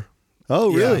 Doug's daughter.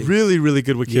 Oh, really? Yeah. Really, really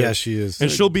good with kids. Yeah, she is. And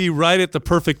she'll be right at the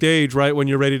perfect age, right when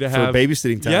you're ready to For have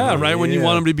babysitting time. Yeah, right when you Yeah.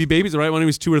 want him to be babies, right when he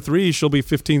was 2 or 3, she'll be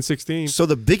 15, 16. So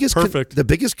the biggest Perfect.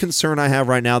 biggest concern I have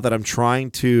right now that I'm trying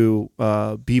to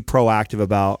be proactive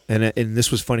about, and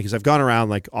this was funny because I've gone around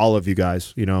like all of you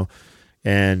guys, you know,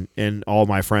 and all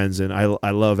my friends, and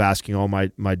I love asking all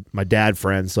my dad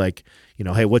friends, like, you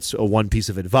know, hey, what's one piece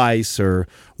of advice, or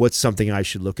what's something I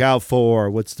should look out for, or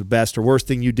what's the best or worst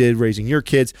thing you did raising your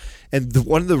kids? And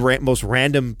one of the most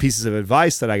random pieces of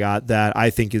advice that I got that I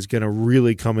think is going to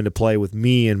really come into play with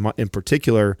me in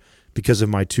particular because of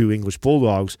my 2 English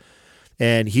bulldogs,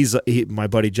 and my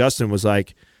buddy Justin was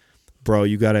like, bro,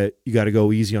 you gotta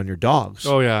go easy on your dogs.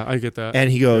 Oh yeah, I get that. And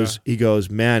he goes,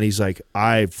 man, he's like,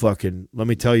 let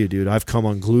me tell you, dude, I've come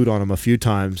unglued on them a few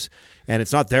times, and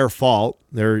it's not their fault.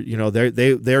 They were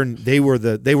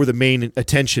the main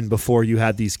attention before you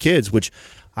had these kids, which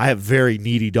I have very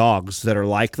needy dogs that are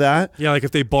like that. Yeah, like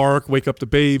if they bark, wake up the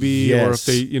baby, or if Yes.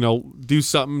 they, do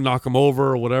something, knock them over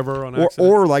or whatever on accident.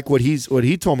 Or like what he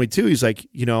told me too. He's like,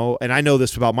 and I know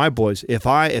this about my boys. If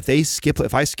I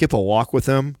skip a walk with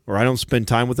them, or I don't spend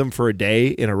time with them for a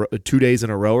day 2 days in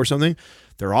a row or something,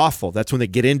 they're awful. That's when they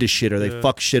get into shit, or they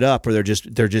fuck shit up, or they're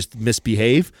just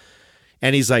misbehave.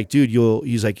 And he's like, dude,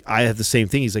 he's like, I have the same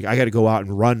thing. He's like, I got to go out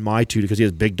and run my 2 because he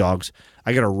has big dogs.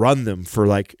 I got to run them for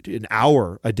like an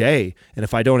hour a day. And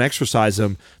if I don't exercise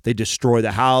them, they destroy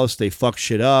the house. They fuck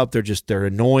shit up. They're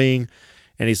annoying.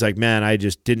 And he's like, man, I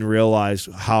just didn't realize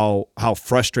how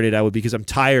frustrated I would be because I'm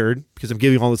tired because I'm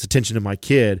giving all this attention to my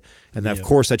kid. And that, of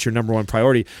course, that's your number one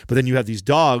priority. But then you have these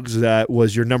dogs that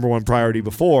was your number one priority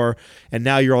before. And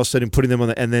now you're all of a sudden putting them on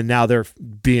and then now they're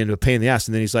being a pain in the ass.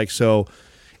 And then he's like, so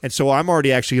I'm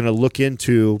already actually going to look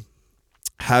into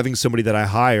having somebody that I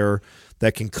hire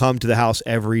that can come to the house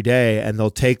every day, and they'll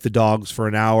take the dogs for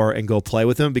an hour and go play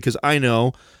with them, because I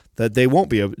know that they won't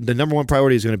be the number one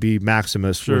priority is going to be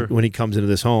Maximus when he comes into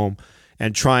this home,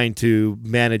 and trying to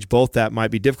manage both that might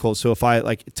be difficult. So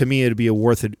to me, it'd be a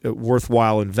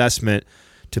worthwhile investment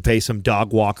to pay some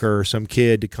dog walker or some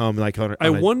kid to come on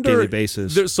a daily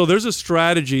basis. So there's a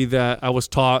strategy that I was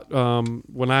taught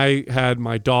when I had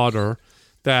my daughter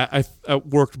that I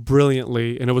worked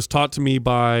brilliantly, and it was taught to me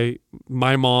by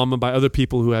my mom and by other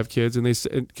people who have kids. And they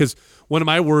said, because one of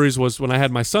my worries was when I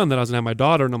had my son that I was gonna have my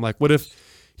daughter, and I'm like, what if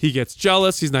he gets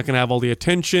jealous? He's not gonna have all the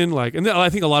attention. And I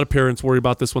think a lot of parents worry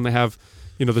about this when they have,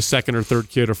 the second or third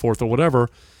kid or fourth or whatever.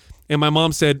 And my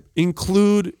mom said,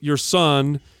 include your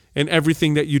son in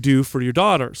everything that you do for your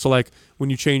daughter. So like when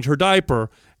you change her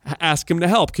diaper, ask him to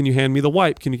help. Can you hand me the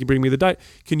wipe? Can you bring me the diaper?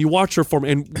 Can you watch her for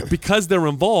me? And because they're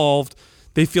involved,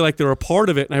 they feel like they're a part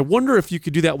of it. And I wonder if you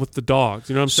could do that with the dogs.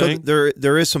 You know what I'm saying? So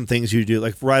there is some things you do,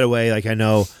 like right away. Like I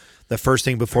know the first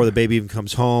thing before the baby even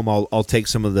comes home, I'll take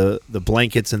some of the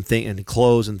blankets and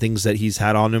clothes and things that he's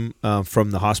had on him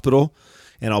from the hospital,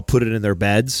 and I'll put it in their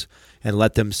beds and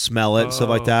let them smell it, stuff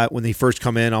like that. When they first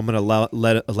come in, I'm gonna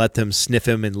let them sniff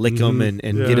him and lick him and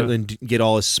get it and get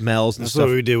all his smells and That's stuff.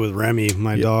 what we did with Remy,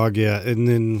 my dog. Yeah, and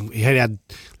then he had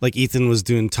like Ethan was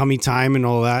doing tummy time and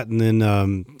all that, and then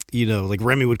like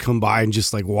Remy would come by and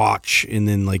just like watch and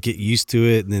then like get used to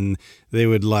it, and then they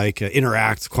would like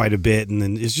interact quite a bit, and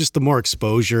then it's just the more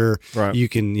exposure you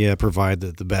can provide,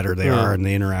 the better they are and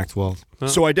they interact well.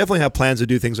 So I definitely have plans to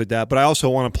do things like that, but I also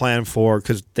want to plan for,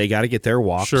 because they got to get their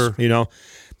walks,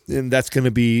 and that's going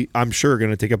to be, I'm sure,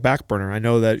 going to take a back burner. I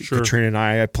know that Katrina and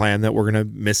I plan that we're going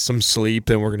to miss some sleep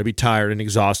and we're going to be tired and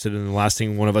exhausted, and the last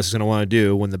thing one of us is going to want to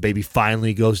do when the baby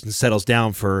finally goes and settles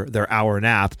down for their hour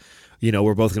nap,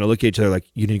 we're both going to look at each other like,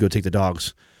 you need to go take the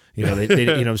dogs. They you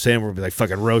know what I'm saying? We'll be like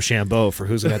fucking Rochambeau for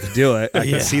who's going to have to do it. I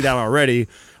can see that already.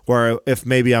 Where if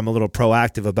maybe I'm a little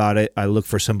proactive about it, I look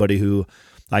for somebody who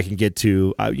I can get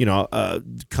to,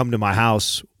 come to my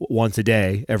house once a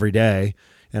day, every day,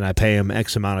 and I pay him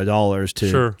X amount of dollars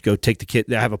to go take the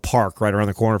kid. I have a park right around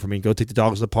the corner from me. Go take the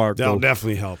dogs to the park. That'll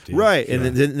definitely help. Dude. Right,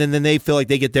 and then they feel like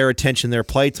they get their attention, their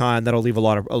playtime. That'll leave a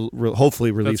lot of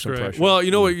hopefully relieve some pressure. Well,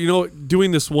 you know what?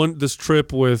 Doing this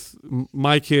trip with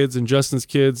my kids and Justin's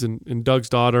kids and Doug's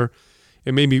daughter,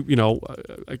 it made me,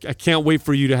 I can't wait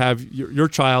for you to have your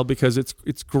child, because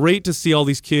it's great to see all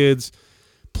these kids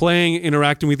playing,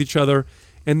 interacting with each other,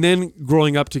 and then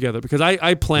growing up together, because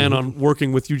I plan on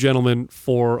working with you gentlemen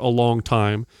for a long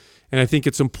time. And I think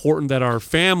it's important that our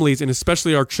families, and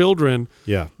especially our children,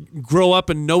 grow up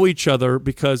and know each other,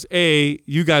 because A,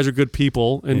 you guys are good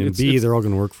people, and B, they're all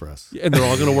going to work for us. And they're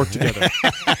all going to work together.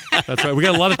 That's right. We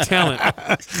got a lot of talent.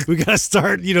 We got to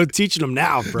start, teaching them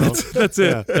now, bro. That's it.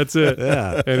 Yeah. That's it.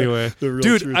 Yeah. Anyway,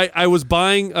 dude, I was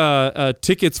buying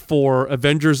tickets for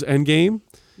Avengers Endgame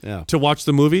to watch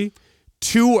the movie.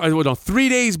 3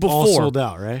 days before. All sold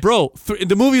out, right? Bro,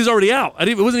 the movie is already out.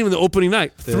 It wasn't even the opening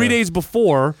night. 3 days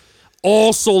before,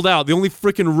 all sold out. The only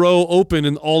freaking row open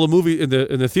in all the movie in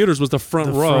the theaters was the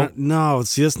front row. No,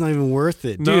 see, that's not even worth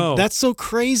it, dude. No. That's so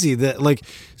crazy that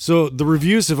so the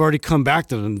reviews have already come back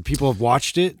to them. People have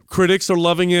watched it. Critics are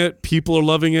loving it. People are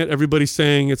loving it. Everybody's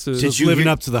saying it's living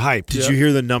up to the hype. Did you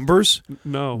hear the numbers?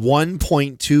 No.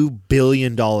 $1.2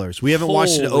 billion. We haven't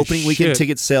watched an opening weekend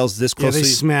ticket sales this closely. Yeah, they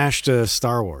smashed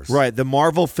Star Wars. Right. The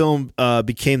Marvel film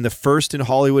became the first in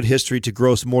Hollywood history to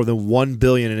gross more than $1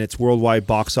 billion in its worldwide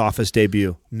box office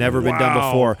debut. Never been done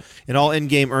before. And all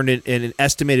Endgame earned an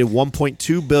estimated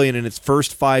 $1.2 billion in its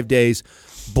first 5 days,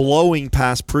 blowing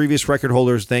past previous record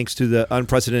holders thanks to the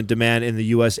unprecedented demand in the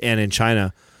U.S. and in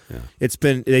China. Yeah. It's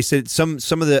been. They said some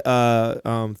of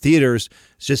the theaters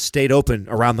just stayed open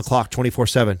around the clock,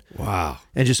 24/7. Wow!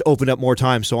 And just opened up more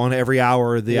time. So on every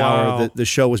hour, the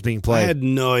show was being played. I had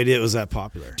no idea it was that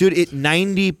popular, dude.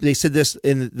 They said this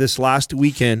in this last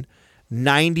weekend.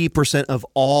 90% of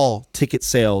all ticket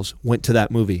sales went to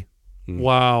that movie.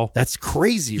 Wow, that's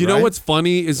crazy. You know what's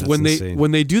funny is when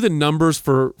they do the numbers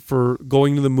for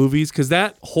going to the movies, because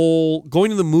that whole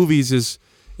going to the movies is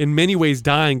in many ways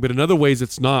dying, but in other ways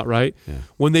it's not, right? Yeah.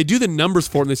 When they do the numbers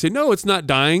for it and they say, no, it's not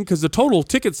dying because the total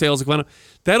ticket sales,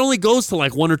 that only goes to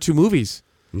like one or two movies.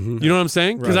 Mm-hmm. You know what I'm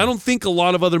saying? Because I don't think a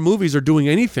lot of other movies are doing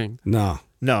anything. No,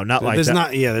 not like there's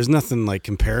that. There's nothing like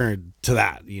compared to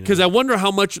that. Because I wonder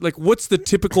how much, what's the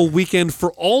typical weekend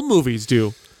for all movies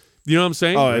do? You know what I'm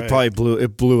saying? Oh, it probably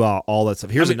blew out all that stuff.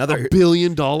 Here's another $1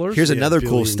 billion. Here's another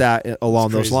cool stat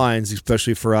along those lines,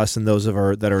 especially for us and those that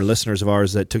are listeners of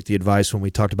ours that took the advice when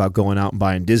we talked about going out and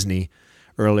buying Disney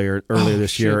earlier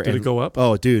this year. Did it go up?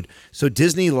 Oh, dude! So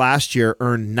Disney last year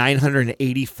earned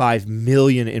 $985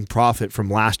 million in profit from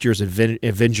last year's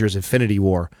Avengers: Infinity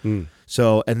War.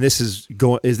 So, and this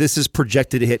is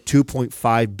projected to hit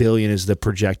 $2.5 billion is the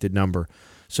projected number.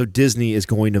 So Disney is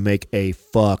going to make a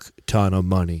fuck ton of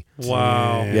money.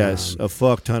 Wow. Yes, a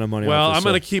fuck ton of money. Well, I'm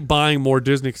going to keep buying more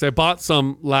Disney because I bought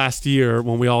some last year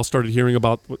when we all started hearing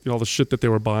about all the shit that they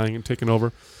were buying and taking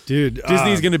over. Dude,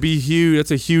 Disney's going to be huge.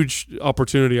 That's a huge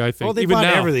opportunity, I think. Well, they bought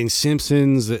everything.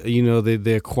 Simpsons,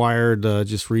 they acquired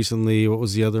just recently. What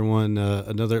was the other one?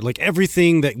 Another,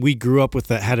 everything that we grew up with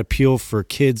that had appeal for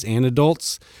kids and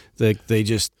adults, they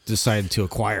just decided to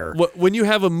acquire. When you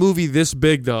have a movie this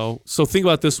big, though, so think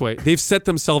about it this way. They've set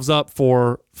themselves up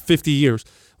for 50 years.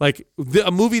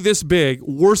 A movie this big,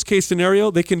 worst case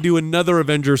scenario, they can do another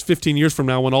Avengers 15 years from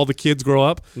now when all the kids grow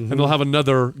up, and they'll have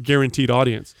another guaranteed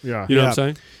audience. Yeah. You know what I'm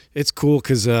saying? It's cool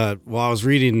because I was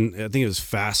reading, I think it was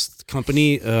Fast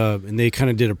Company, and they kind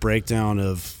of did a breakdown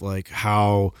of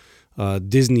how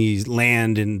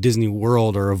Disneyland and Disney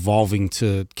World are evolving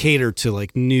to cater to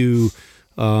new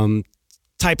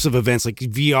types of events, like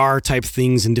VR type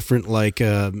things and different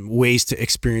ways to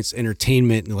experience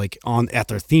entertainment at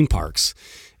their theme parks.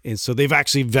 And so they've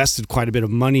actually invested quite a bit of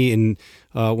money in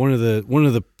one of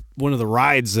the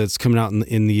rides that's coming out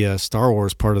in the Star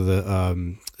Wars part of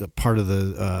the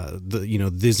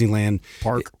Disneyland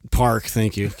park.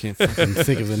 Thank you. Can't fucking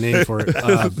think of the name for it.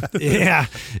 Yeah,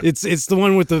 it's the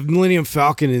one with the Millennium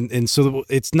Falcon, and so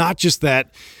it's not just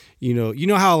that. You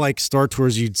know how Star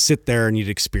Tours you'd sit there and you'd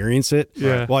experience it.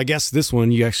 Yeah. Well, I guess this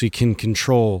one you actually can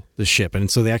control the ship, and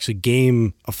so they actually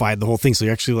gamified the whole thing. So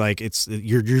you're actually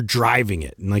you're driving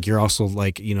it, and you're also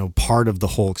part of the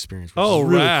whole experience. Which is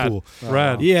really rad, cool.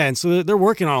 Rad. Yeah, and so they're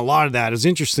working on a lot of that. It was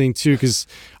interesting too because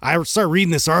I started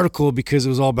reading this article because it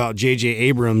was all about J.J.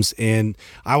 Abrams, and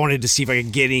I wanted to see if I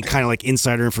could get any kind of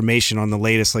insider information on the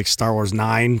latest Star Wars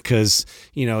 9 because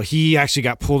he actually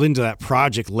got pulled into that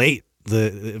project late.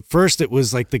 First it was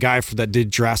the guy that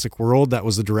did Jurassic World that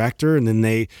was the director, and then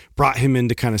they brought him in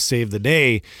to kind of save the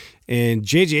day. And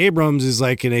J.J. Abrams is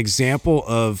an example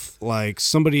of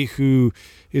somebody who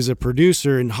is a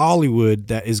producer in Hollywood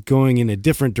that is going in a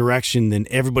different direction than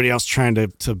everybody else trying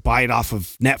to bite off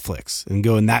of Netflix and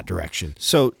go in that direction.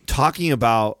 So talking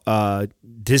about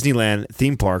Disneyland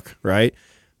theme park, right?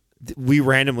 we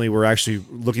randomly were actually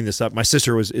looking this up. My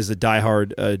sister is a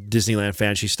diehard Disneyland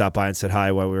fan. She stopped by and said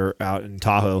hi while we were out in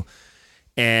Tahoe,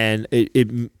 and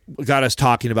it got us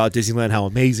talking about Disneyland, how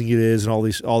amazing it is, and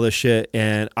all this shit.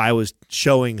 And I was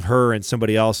showing her and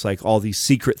somebody else like all these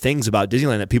secret things about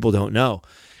Disneyland that people don't know.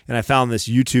 And I found this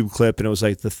YouTube clip, and it was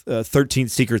like the 13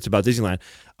 secrets about Disneyland.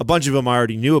 A bunch of them I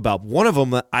already knew about. One of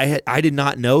them I did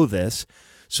not know this.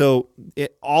 So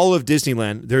all of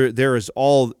Disneyland,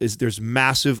 there's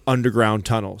massive underground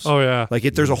tunnels. Oh yeah, like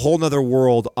there's a whole nother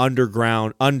world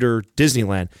underground under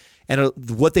Disneyland, and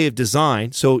what they have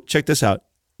designed. So check this out: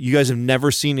 you guys have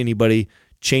never seen anybody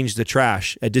change the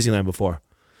trash at Disneyland before.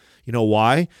 You know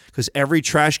why? Because every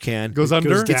trash can goes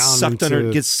under, gets sucked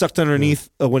underneath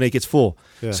when it gets full.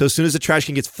 Yeah. So as soon as the trash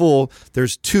can gets full,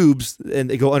 there's tubes and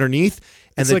they go underneath.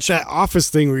 And it's like that office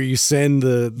thing where you send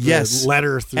the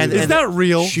letter through. Is that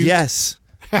real? Yes.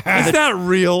 Is that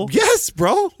real? Yes,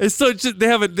 bro. It's so it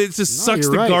just sucks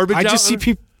the garbage out. I just see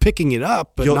people picking it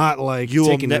up, but not like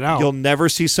taking it out. You'll never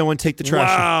see someone take the trash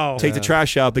out. Take the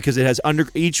trash out because it has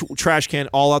each trash can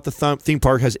all out the theme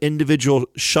park has individual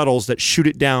shuttles that shoot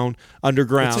it down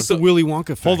underground. It's like the Willy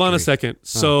Wonka factory. Hold on a second.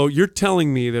 So you're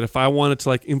telling me that if I wanted to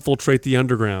like infiltrate the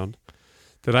underground,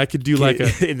 that I could do like I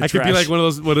could be like one of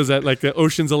those, what is that, like the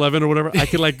Ocean's 11 or whatever. I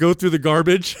could like go through the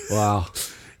garbage. Wow.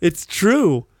 It's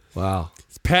true. Wow.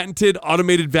 It's patented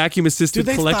automated vacuum assisted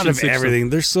collection thought of everything.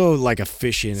 They're so like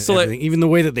efficient and everything. Even the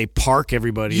way that they park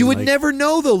everybody. You would never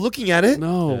know though looking at it.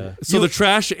 No. Yeah. So the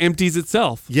trash empties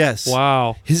itself. Yes.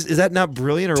 Wow. Is that not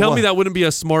brilliant or Tell what? me that wouldn't be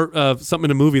a smart something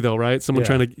in a movie though, right? Someone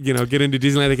trying to, get into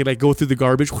Disneyland, they could like go through the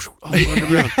garbage.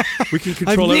 Underground. We can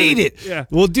control I made it. Yeah.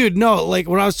 Well, dude, no, like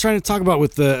what I was trying to talk about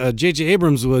with the J.J.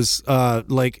 Abrams was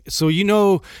like, so you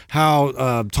know how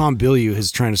Tom Bilyeu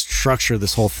is trying to structure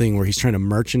this whole thing where he's trying to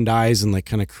merchandise and like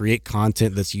kind of create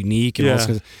content that's unique and all this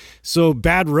kind of, so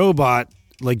Bad Robot,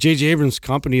 like J.J. Abrams'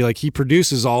 company, like he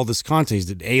produces all this content. He's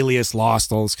did Alias,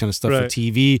 Lost, all this kind of stuff for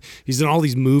TV. He's done all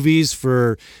these movies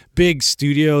for big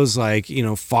studios like,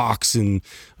 Fox and,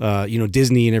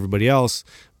 Disney and everybody else.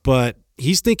 But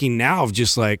he's thinking now of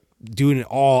just like doing it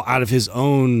all out of his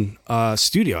own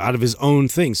studio, out of his own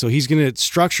thing. So he's going to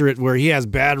structure it where he has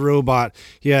Bad Robot.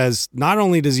 He has, not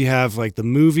only does he have like the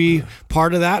movie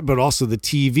part of that, but also the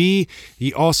TV.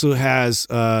 He also has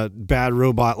Bad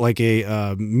Robot, like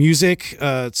a music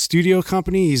studio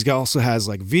company. He's also has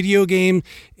like video game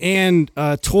and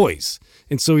toys.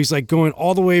 And so he's like going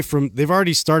all the way from, they've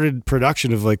already started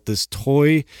production of like this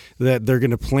toy that they're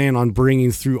going to plan on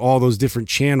bringing through all those different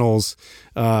channels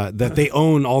that they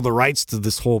own all the rights to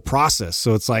this whole process.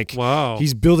 So it's like, wow,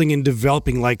 he's building and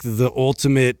developing like the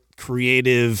ultimate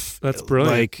creative, that's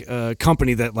brilliant, like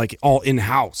company that like all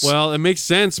in-house. Well, it makes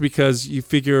sense because you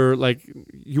figure like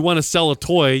you want to sell a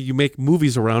toy, you make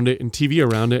movies around it and TV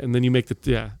around it, and then you make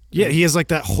Yeah, he has like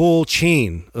that whole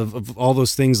chain of all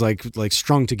those things like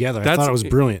strung together. I thought it was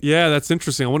brilliant. Yeah, that's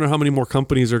interesting. I wonder how many more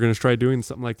companies are going to try doing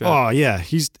something like that. Oh yeah,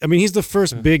 he's the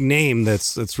first big name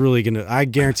that's really gonna. I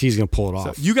guarantee he's gonna pull it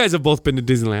off. So you guys have both been to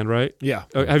Disneyland, right? Yeah.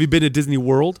 Have you been to Disney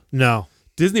World? No.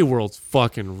 Disney World's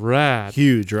fucking rad.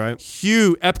 Huge, right?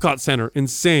 Huge. Epcot Center,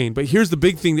 insane. But here's the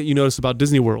big thing that you notice about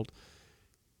Disney World: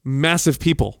 massive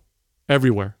people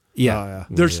everywhere. Yeah,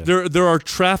 there are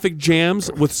traffic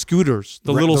jams with scooters,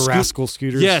 the rascal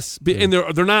scooters. Yes, and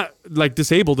they're not like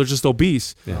disabled; they're just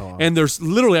obese. Yeah. Oh, wow. And there's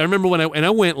literally, I remember when I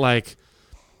went like,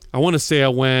 I want to say I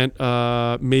went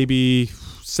maybe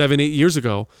 7-8 years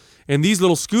ago, and these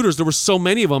little scooters, there were so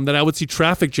many of them that I would see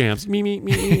traffic jams. Me,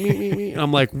 and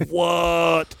I'm like,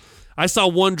 what? I saw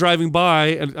one driving by,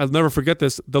 and I'll never forget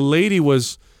this. The lady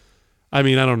was, I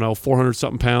don't know, 400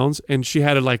 something pounds, and she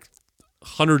had a like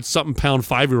 100-something pound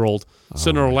 5-year-old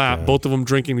sitting on her lap, God. Both of them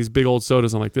drinking these big old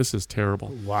sodas. I'm like, this is terrible.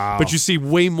 Wow. But you see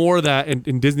way more of that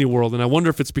in Disney World, and I wonder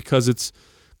if it's because it's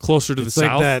closer to the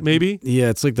south, that, maybe? Yeah,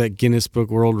 it's like that Guinness Book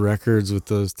World Records with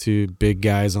those two big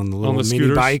guys on the little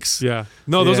mini bikes. Yeah.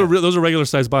 No, those are regular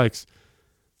sized bikes.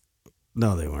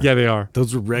 No, they weren't. Yeah, they are.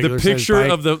 Those were regular. The picture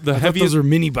size of the heaviest. Those are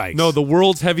mini bikes. No, the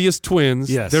world's heaviest twins.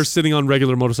 Yes. They're sitting on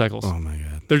regular motorcycles. Oh my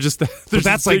God. They're just. But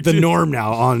that's like the norm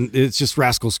now. It's just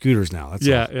rascal scooters now. That's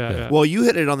yeah. Well, you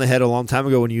hit it on the head a long time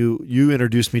ago when you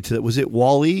introduced me to. Was it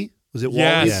Wall-E? Was it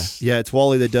Wall-E? Yes. Yeah, it's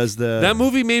Wall-E that does the. That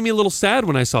movie made me a little sad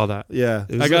when I saw that. Yeah,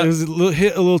 it was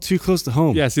hit a little too close to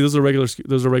home. Yeah, see, those are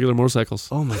regular motorcycles.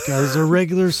 Oh my God, those are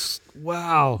regulars.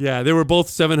 Wow. Yeah, they were both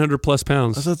 700+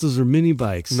 pounds. I thought those were mini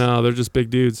bikes. No, they're just big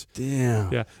dudes.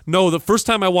 Damn. Yeah. No, the first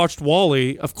time I watched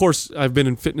Wall-E, of course, I've been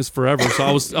in fitness forever, so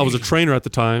I was a trainer at the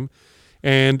time,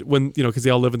 and when because they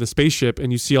all live in the spaceship,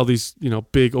 and you see all these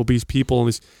big obese people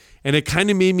and it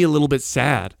kind of made me a little bit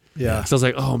sad Yeah. So I was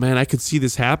like, oh man, I could see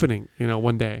this happening,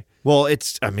 one day. Well,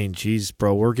 geez,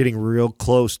 bro, we're getting real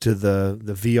close to the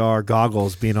VR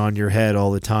goggles being on your head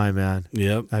all the time, man.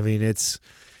 Yep. I mean,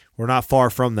 we're not far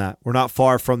from that. We're not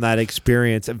far from that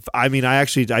experience. I mean, I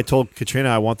told Katrina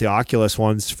I want the Oculus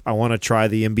ones. I want to try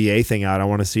the NBA thing out. I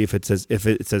want to see if it's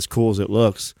as cool as it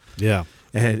looks. Yeah.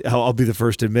 And I'll be the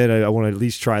first to admit I want to at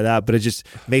least try that. But it just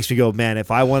makes me go, man,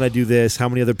 if I want to do this, how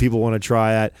many other people want to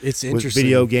try it? It's with interesting.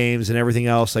 video games and everything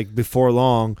else. Like before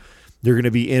long, they're going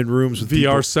to be in rooms with VR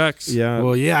people. sex. Yeah.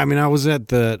 Well, yeah. I mean, I was at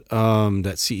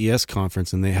that CES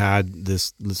conference, and they had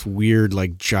this weird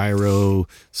like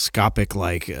gyroscopic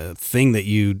thing that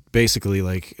you basically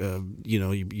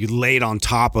you laid on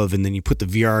top of, and then you put the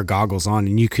VR goggles on,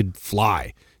 and you could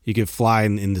fly. You could fly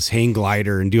in this hang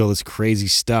glider and do all this crazy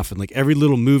stuff, and like every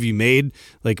little move you made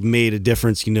a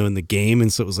difference, in the game.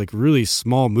 And so it was like really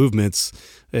small movements,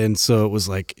 and so it was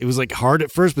like hard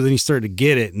at first, but then you started to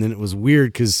get it, and then it was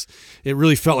weird because it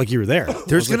really felt like you were there.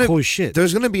 Holy shit.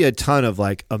 There's gonna be a ton of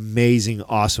like amazing,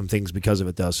 awesome things because of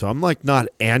it, though. So I'm like not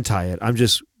anti it.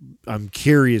 I'm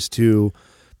curious to,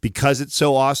 because it's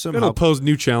so awesome. It'll pose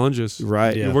new challenges,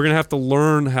 right? Yeah. We're gonna have to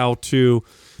learn how to.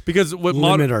 Because what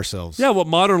limit ourselves. Yeah, what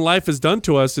modern life has done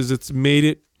to us is it's made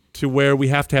it to where we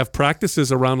have to have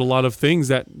practices around a lot of things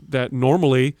that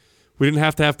normally we didn't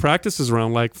have to have practices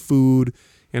around, like food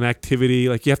and activity.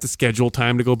 Like you have to schedule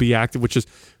time to go be active, which is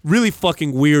really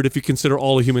fucking weird if you consider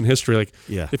all of human history. Like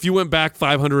if you went back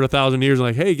 500, 1,000 years and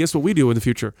like, hey, guess what we do in the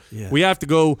future? Yeah. We have to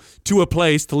go to a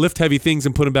place to lift heavy things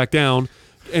and put them back down.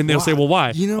 And they'll say, well,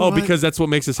 why? Because that's what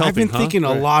makes us healthy. I've been thinking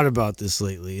a lot about this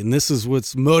lately, and this is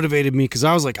what's motivated me, because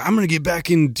I was like, I'm going to get back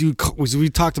and do. We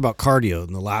talked about cardio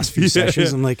in the last few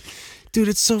sessions. I'm like, dude,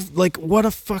 it's so like, what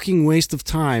a fucking waste of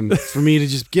time for me to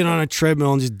just get on a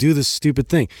treadmill and just do this stupid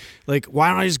thing. Like, why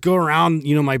don't I just go around,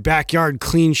 my backyard,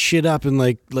 clean shit up, and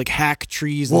like hack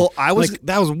trees? Well,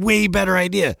 that was a way better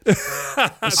idea.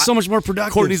 It's so much more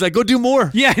productive. Courtney's like, go do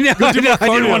more. Yeah, no, go do more I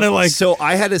didn't want to So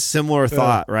I had a similar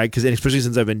thought, right? Because especially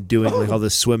since I've been doing like all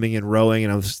this swimming and rowing,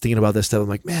 and I was thinking about this stuff. I'm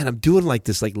like, man, I'm doing like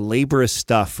this like laborious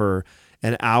stuff for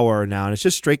an hour now, and it's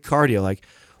just straight cardio. Like,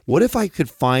 what if I could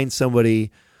find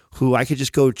somebody who I could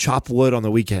just go chop wood on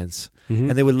the weekends,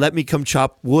 and they would let me come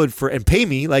chop wood and pay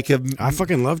me I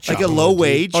fucking love chopping like a low wood,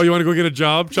 wage. Oh, you want to go get a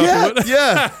job chopping wood?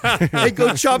 Yeah. Hey,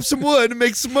 go chop some wood and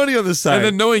make some money on the side. And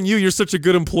then knowing you're such a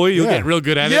good employee, you'll get real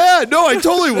good at it. Yeah, no, I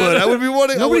totally would. I would be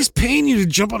wanting. Nobody's paying you to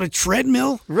jump on a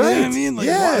treadmill, right? You know what I mean,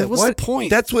 like, what's the point?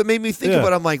 That's what made me think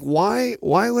about it. I'm like, why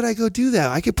would I go do that?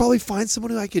 I could probably find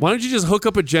someone who I could. Why don't you just hook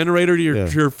up a generator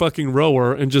to your fucking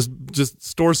rower and just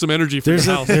store some energy for your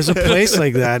house? There's a place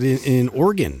like that in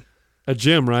Oregon. A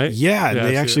gym, right? Yeah,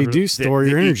 they actually do store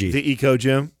your energy. The Eco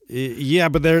Gym. Yeah,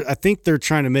 but I think they're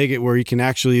trying to make it where you can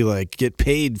actually like get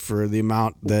paid for the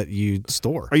amount that you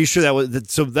store. Are you sure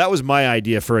that was my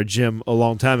idea for a gym a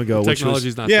long time ago?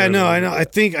 Technology's not. Yeah, there, no, right? I know. I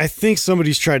think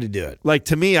somebody's tried to do it. Like,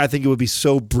 to me, I think it would be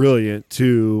so brilliant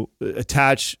to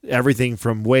attach everything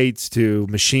from weights to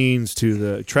machines to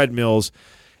the treadmills.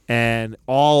 And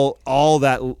all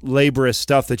that laborious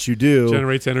stuff that you do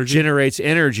generates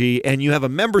energy, and you have a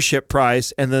membership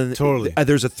price, and then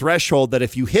there's a threshold that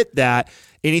if you hit that,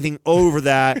 anything over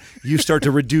that, you start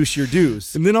to reduce your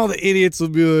dues. And then all the idiots will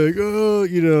be like, oh,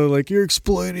 like you're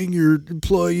exploiting your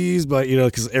employees, but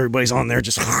because everybody's on there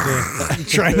just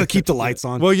trying to keep the lights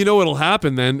on. Well, what'll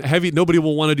happen then? Nobody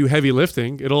will want to do heavy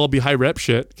lifting. It'll all be high rep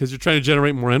shit because you're trying to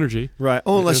generate more energy. Right.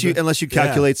 Oh, unless you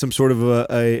calculate some sort of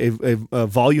a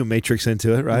volume matrix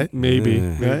into it, right? Maybe.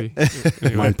 Right?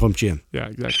 Anyway. Mind Pump Gym. Yeah,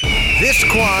 exactly. This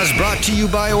Quaz brought to you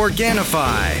by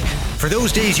Organifi. For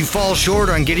those days you fall short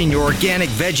on getting your organic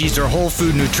veggies or whole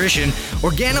food nutrition,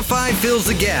 Organifi fills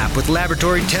the gap with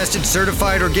laboratory-tested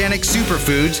certified organic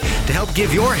superfoods to help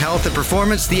give your health and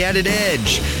performance the added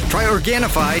edge. Try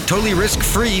Organifi totally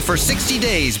risk-free for 60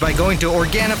 days by going to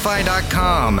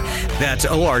Organifi.com. That's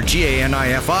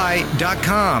Organifi.com.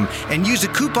 And use the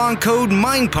coupon code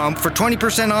MINDPUMP for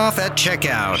 20% off at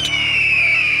checkout.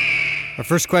 Our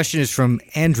first question is from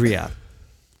Andrea.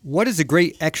 What is a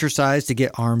great exercise to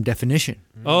get arm definition?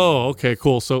 Oh, okay,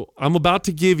 cool. So I'm about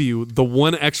to give you the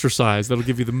one exercise that'll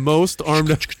give you the most arm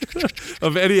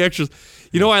of any exercise.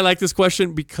 I like this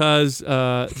question because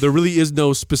there really is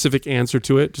no specific answer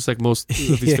to it, just like most of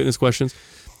these fitness questions.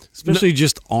 Especially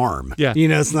just arm. Yeah.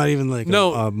 It's not even like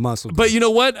a muscle. But you know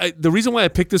what? The reason why I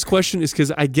picked this question is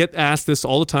because I get asked this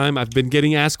all the time. I've been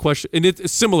getting asked questions, and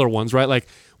it's similar ones, right? Like,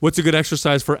 what's a good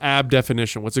exercise for ab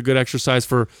definition? What's a good exercise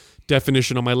for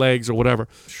definition on my legs or whatever?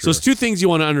 Sure. So it's two things you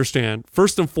want to understand.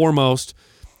 First and foremost,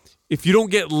 if you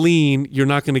don't get lean, you're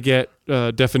not going to get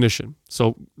definition.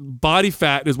 So body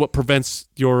fat is what prevents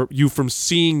you from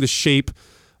seeing the shape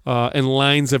and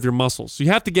lines of your muscles. So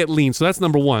you have to get lean. So that's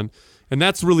number one. And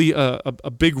that's really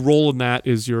a big role in that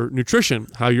is your nutrition,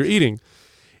 how you're eating.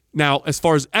 Now, as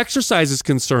far as exercise is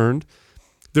concerned,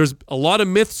 there's a lot of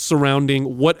myths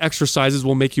surrounding what exercises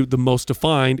will make you the most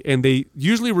defined, and they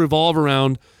usually revolve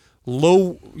around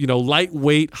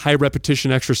lightweight, high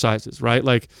repetition exercises, right?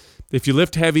 Like if you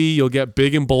lift heavy, you'll get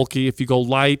big and bulky. If you go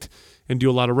light and do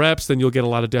a lot of reps, then you'll get a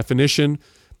lot of definition.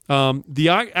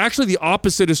 Actually, the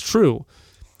opposite is true.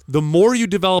 The more you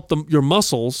develop your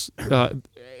muscles,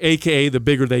 aka the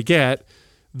bigger they get,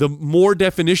 the more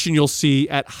definition you'll see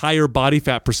at higher body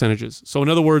fat percentages. So in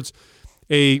other words,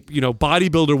 a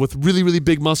bodybuilder with really, really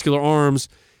big muscular arms,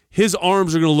 his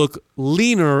arms are going to look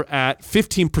leaner at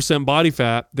 15% body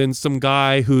fat than some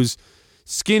guy who's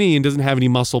skinny and doesn't have any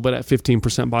muscle but at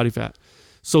 15% body fat.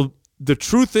 So the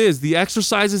truth is the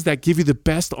exercises that give you the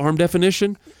best arm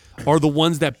definition are the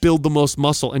ones that build the most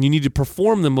muscle, and you need to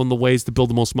perform them on the ways to build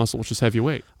the most muscle, which is heavy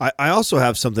weight. I also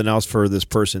have something else for this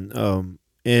person.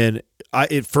 And I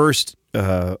pieced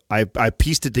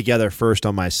it together first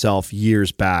on myself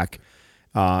years back.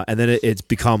 And then it's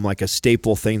become like a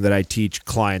staple thing that I teach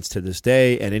clients to this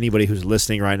day. And anybody who's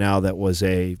listening right now that was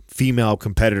a female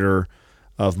competitor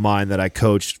of mine that I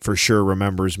coached for sure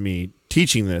remembers me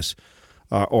teaching this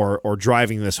or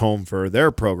driving this home for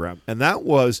their program. And that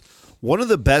was one of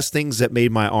the best things that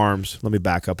made my arms. Let me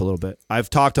back up a little bit. I've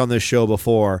talked on this show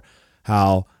before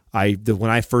how when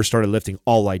I first started lifting,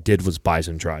 all I did was bis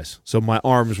and tris. So my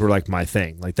arms were like my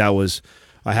thing. Like that was...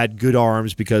 I had good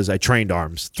arms because I trained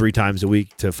arms 3 times a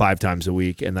week to 5 times a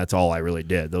week, and that's all I really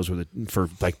did. Those were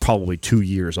for like probably 2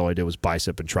 years. All I did was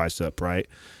bicep and tricep, right?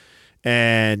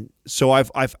 And so I've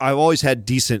always had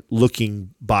decent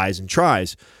looking bis and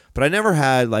tris, but I never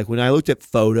had, like when I looked at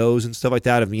photos and stuff like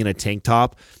that of me in a tank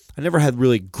top, I never had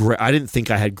really great. I didn't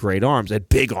think I had great arms. I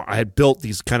had built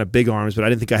these kind of big arms, but I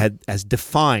didn't think I had as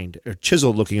defined or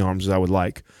chiseled looking arms as I would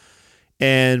like.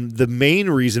 And the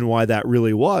main reason why that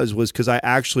really was because I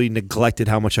actually neglected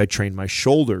how much I trained my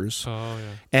shoulders. Oh, yeah.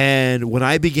 And when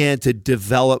I began to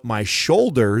develop my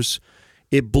shoulders,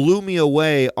 it blew me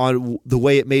away on the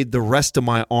way it made the rest of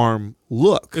my arm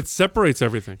look. It separates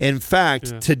everything. In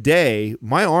fact, today,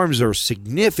 my arms are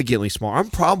significantly smaller.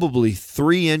 I'm probably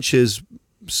 3 inches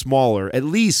smaller, at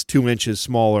least 2 inches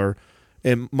smaller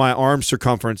in my arm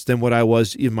circumference than what I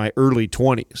was in my early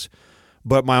 20s.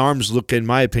 But my arms look, in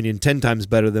my opinion, 10 times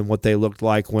better than what they looked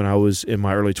like when I was in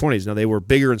my early 20s. Now, they were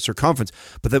bigger in circumference,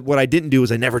 but what I didn't do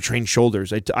is I never trained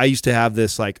shoulders. I used to have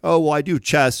this like, oh, well, I do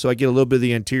chest, so I get a little bit of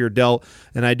the anterior delt,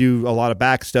 and I do a lot of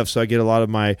back stuff, so I get a lot of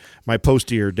my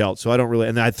posterior delt. So I don't really,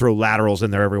 and then I'd throw laterals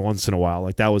in there every once in a while.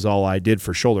 Like that was all I did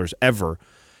for shoulders ever.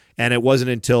 And it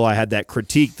wasn't until I had that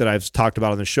critique that I've talked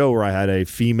about on the show where I had a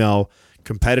female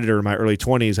competitor in my early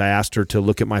 20s, I asked her to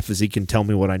look at my physique and tell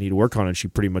me what I need to work on, and she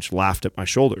pretty much laughed at my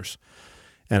shoulders.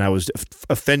 And I was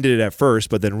offended at first,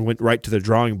 but then went right to the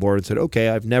drawing board and said, okay,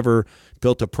 I've never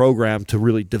built a program to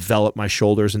really develop my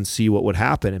shoulders and see what would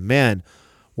happen. And man,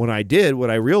 when I did, what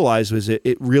I realized was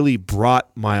it really brought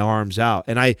my arms out.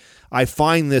 And I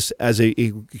find this as a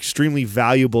extremely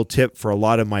valuable tip for a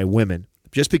lot of my women,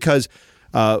 just because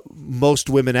most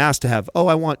women ask to have, oh,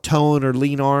 I want tone or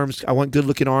lean arms. I want good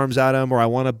looking arms, Adam, or I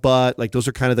want a butt. Like those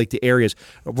are kind of like the areas.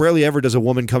 Rarely ever does a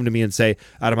woman come to me and say,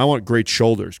 Adam, I want great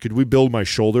shoulders. Could we build my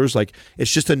shoulders? Like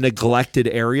it's just a neglected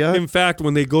area. In fact,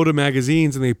 when they go to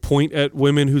magazines and they point at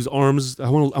women whose arms, I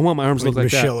want my arms to look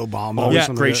like Michelle that. Obama. Always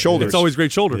great shoulders. It's always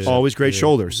great shoulders. Always great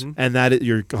shoulders. Mm-hmm. And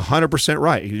you're 100%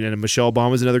 right. And Michelle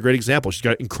Obama is another great example. She's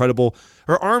got incredible,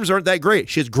 her arms aren't that great.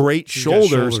 She has great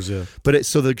shoulders. But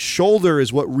so the shoulder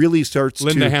is what really starts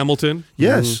Linda Hamilton.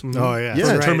 Yes. Mm-hmm. Oh, yeah.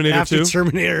 From Terminator After 2.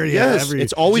 Terminator, yes.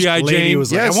 It's always G.I. Jane.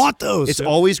 was like, I want those. It's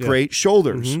always great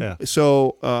shoulders. Mm-hmm. Yeah.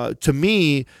 So to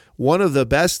me, one of the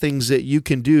best things that you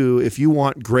can do if you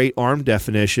want great arm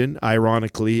definition,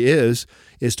 ironically, is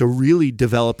to really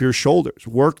develop your shoulders.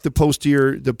 Work the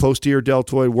posterior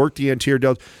deltoid, work the anterior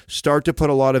deltoid, start to put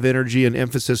a lot of energy and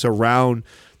emphasis around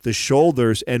the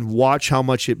shoulders and watch how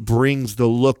much it brings the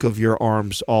look of your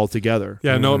arms all together.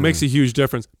 Yeah, no, it makes a huge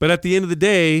difference. But at the end of the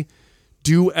day,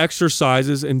 do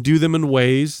exercises and do them in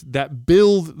ways that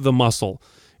build the muscle.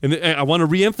 And I want to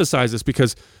reemphasize this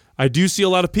because I do see a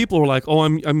lot of people who are like, oh,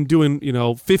 I'm doing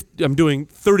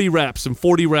 30 reps and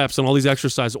 40 reps and all these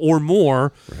exercises or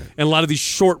more, and a lot of these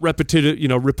short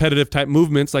repetitive type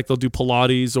movements, like they'll do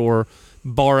Pilates or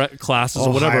bar classes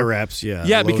or whatever. High reps, yeah.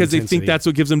 Yeah, low because they intensity. think that's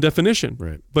what gives them definition.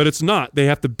 Right. But it's not. They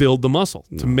have to build the muscle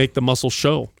to make the muscle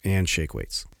show. And shake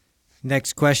weights.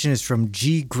 Next question is from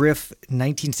G. Griff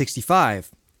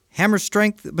 1965. Hammer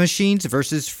strength machines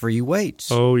versus free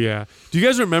weights. Oh, yeah. Do you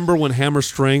guys remember when hammer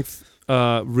strength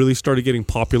really started getting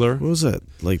popular? What was that?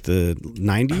 Like the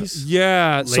 90s?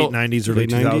 Yeah. Late 90s or late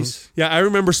 2000s. Yeah, I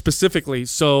remember specifically.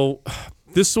 So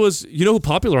this was, who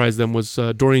popularized them was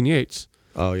Dorian Yates.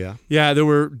 Oh, yeah. Yeah,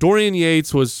 Dorian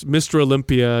Yates was Mr.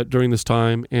 Olympia during this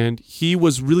time, and he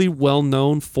was really well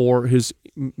known for his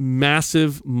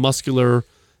massive muscular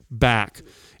back.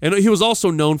 And he was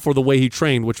also known for the way he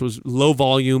trained, which was low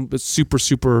volume, but super,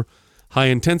 super high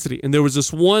intensity. And there was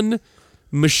this one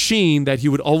machine that he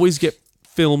would always get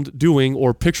filmed doing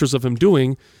or pictures of him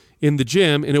doing in the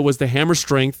gym, and it was the hammer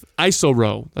strength iso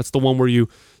row. That's the one where you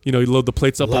load the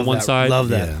plates up on one side. Love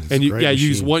that. Yeah, And you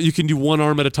use one. You can do one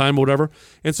arm at a time or whatever.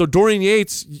 And so Dorian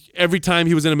Yates, every time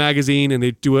he was in a magazine and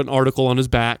they'd do an article on his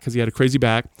back because he had a crazy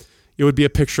back, it would be a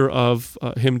picture of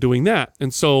him doing that.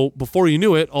 And so before you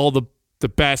knew it, all the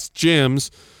best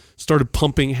gyms started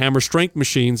pumping hammer strength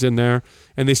machines in there,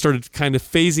 and they started kind of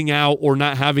phasing out or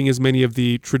not having as many of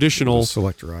the traditional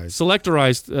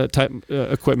selectorized type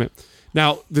equipment.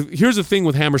 Now, here's the thing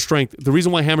with hammer strength. The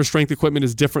reason why hammer strength equipment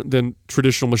is different than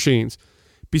traditional machines,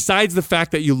 besides the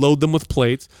fact that you load them with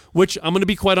plates, which I'm going to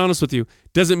be quite honest with you,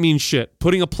 doesn't mean shit.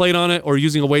 Putting a plate on it or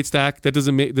using a weight stack, that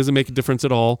doesn't make a difference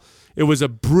at all. It was a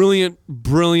brilliant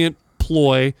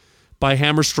ploy by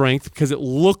hammer strength because it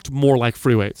looked more like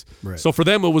free weights. Right. So for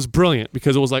them, it was brilliant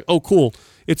because it was like, oh, cool.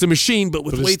 It's a machine, but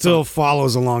with But it weights still on.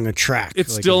 follows along a track.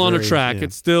 It's like still on a very- track. yeah.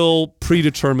 It's still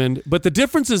predetermined. But the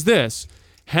difference is this.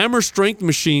 Hammer strength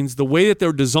machines, the way that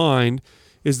they're designed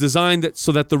is designed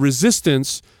so that the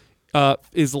resistance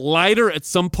is lighter at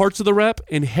some parts of the rep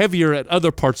and heavier at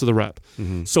other parts of the rep.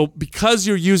 Mm-hmm. So because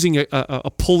you're using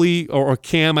a pulley or a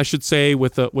cam, I should say,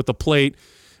 with a plate,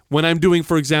 when I'm doing,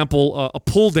 for example, a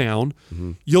pull down,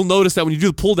 you'll notice that when you do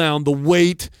the pull down, the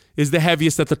weight is the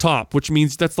heaviest at the top, which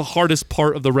means that's the hardest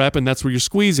part of the rep, and that's where you're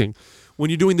squeezing. When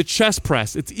you're doing the chest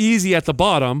press, it's easy at the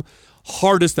bottom,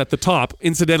 hardest at the top.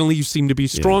 Incidentally, you seem to be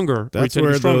stronger. That's or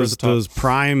where stronger at the top. those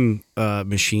prime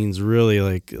machines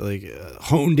really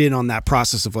honed in on that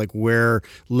process of like where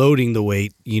loading the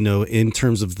weight, in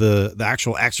terms of the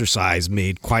actual exercise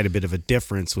made quite a bit of a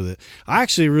difference with it. I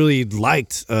actually really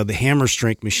liked the hammer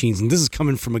strength machines, and this is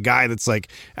coming from a guy that's like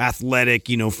athletic,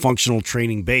 functional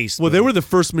training based. Well, they were the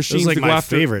first machines like to, go my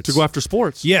after, favorites. to go after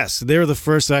sports. Yes, they were the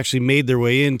first that actually made their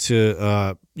way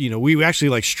into, we actually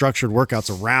like structured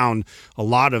workouts around a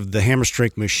lot of the hammer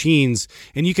strength machines,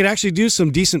 and you could actually do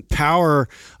some decent power,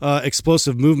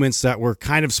 explosive movements that were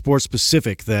kind of sport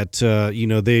specific that,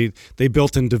 they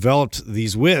built and developed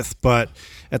these with. But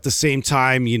at the same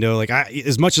time,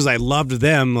 as much as I loved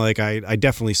them, I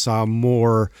definitely saw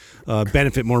more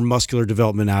benefit, more muscular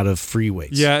development out of free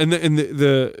weights. Yeah, and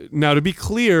the now to be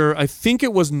clear, I think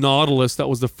it was Nautilus that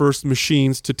was the first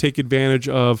machines to take advantage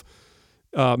of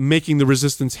making the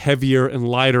resistance heavier and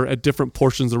lighter at different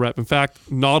portions of the rep. In fact,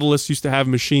 Nautilus used to have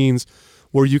machines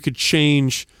where you could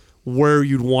change where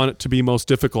you'd want it to be most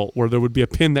difficult, where there would be a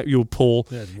pin that you would pull.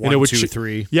 Yeah, and it would 1, 2,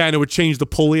 3. Yeah, and it would change the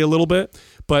pulley a little bit.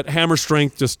 But hammer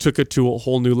strength just took it to a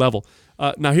whole new level.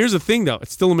 Now, here's the thing, though.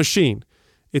 It's still a machine.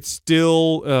 It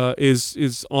still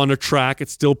is on a track.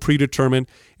 It's still predetermined.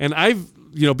 And I've,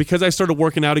 because I started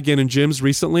working out again in gyms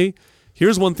recently,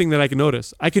 here's one thing that I can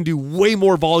notice. I can do way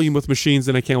more volume with machines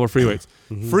than I can with free weights.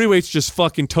 Free weights just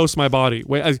fucking toast my body.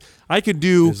 I could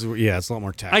do... It's a lot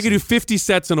more taxing. I could do 50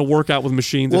 sets in a workout with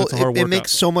machines, and it's a hard workout. It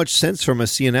makes so much sense from a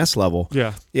CNS level.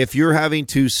 Yeah. If you're having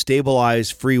to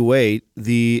stabilize free weight, and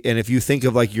if you think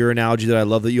of like your analogy that I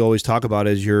love that you always talk about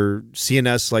is your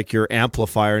CNS, like your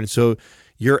amplifier, and so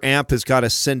your amp has got to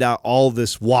send out all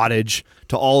this wattage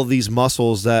to all of these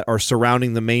muscles that are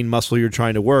surrounding the main muscle you're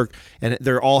trying to work, and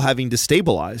they're all having to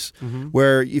stabilize.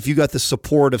 Where if you got the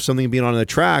support of something being on the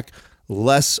track,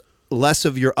 less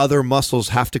of your other muscles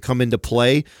have to come into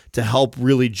play to help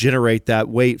really generate that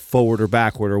weight forward or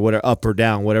backward or whatever, up or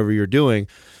down, whatever you're doing.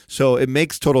 So it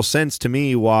makes total sense to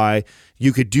me why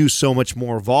you could do so much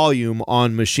more volume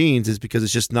on machines is because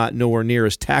it's just not nowhere near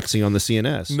as taxing on the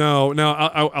CNS. No,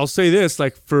 I'll say this: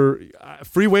 like for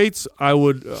free weights,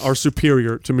 are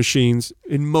superior to machines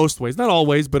in most ways, not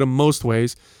always, but in most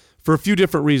ways, for a few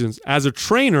different reasons. As a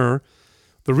trainer,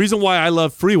 the reason why I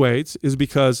love free weights is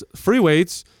because free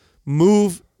weights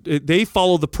they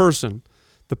follow the person.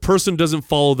 The person doesn't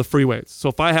follow the free weights. So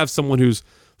if I have someone who's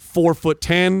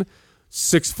 4'10",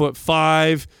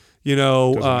 6'5",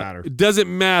 it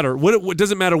doesn't matter. What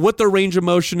doesn't matter what their range of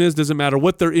motion is, doesn't matter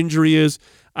what their injury is,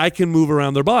 I can move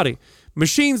around their body.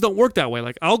 Machines don't work that way.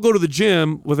 Like I'll go to the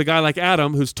gym with a guy like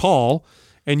Adam who's tall,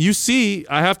 And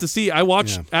I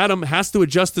watch Adam has to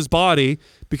adjust his body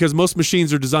because most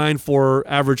machines are designed for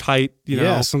average height. You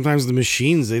know, sometimes the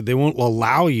machines, they won't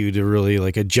allow you to really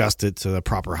like adjust it to the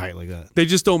proper height like that. They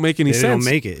just don't make any sense. They don't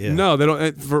make it. Yeah. No, they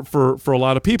don't for a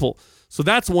lot of people. So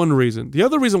that's one reason. The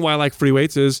other reason why I like free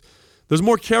weights is there's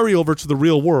more carryover to the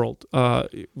real world.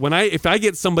 If I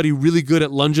get somebody really good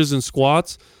at lunges and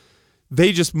squats,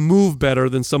 they just move better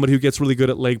than somebody who gets really good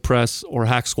at leg press or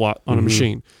hack squat on a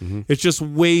machine. It's just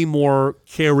way more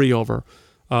carryover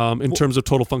in terms of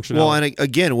total functionality. Well, and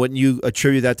again, wouldn't you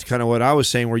attribute that to kind of what I was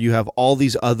saying, where you have all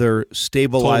these other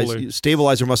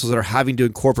stabilizer muscles that are having to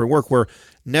incorporate work, where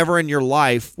never in your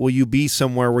life will you be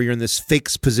somewhere where you're in this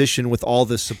fixed position with all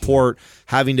this support,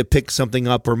 having to pick something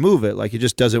up or move it. Like, it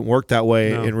just doesn't work that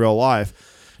way in real life.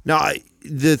 Now,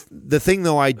 the thing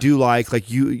though I do like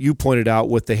you pointed out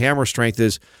with the hammer strength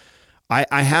is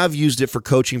I have used it for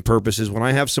coaching purposes. When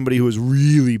I have somebody who is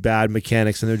really bad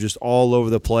mechanics and they're just all over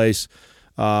the place,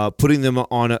 putting them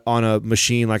on a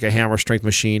machine like a hammer strength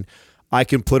machine, I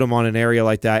can put them on an area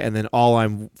like that, and then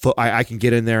I can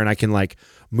get in there and I can like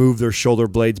move their shoulder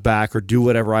blades back or do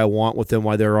whatever I want with them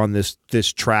while they're on this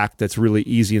track that's really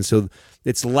easy, and so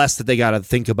it's less that they got to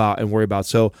think about and worry about.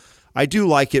 So I do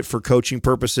like it for coaching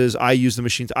purposes. I use the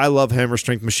machines. I love hammer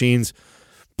strength machines,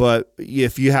 but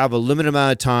if you have a limited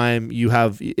amount of time,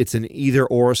 it's an either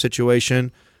or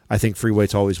situation. I think free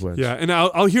weights always wins. Yeah,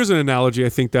 and here's an analogy I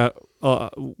think that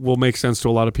will make sense to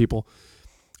a lot of people.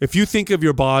 If you think of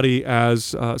your body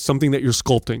as something that you're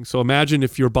sculpting, so imagine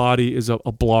if your body is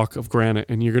a block of granite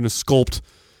and you're going to sculpt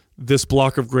this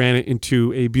block of granite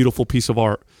into a beautiful piece of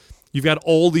art. You've got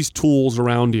all these tools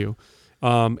around you.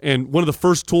 And one of the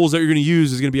first tools that you're going to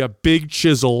use is going to be a big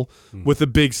chisel with a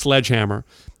big sledgehammer.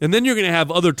 And then you're going to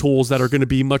have other tools that are going to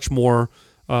be much more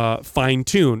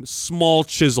fine-tuned, small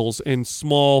chisels and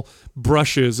small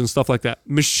brushes and stuff like that.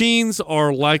 Machines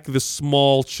are like the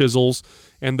small chisels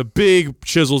and the big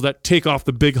chisels that take off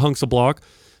the big hunks of block.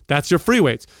 That's your free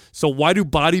weights. So why do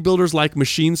bodybuilders like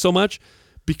machines so much?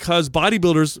 Because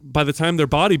bodybuilders, by the time they're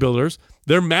bodybuilders,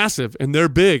 they're massive and they're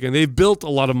big and they've built a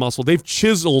lot of muscle. They've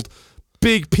chiseled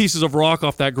big pieces of rock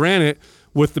off that granite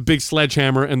with the big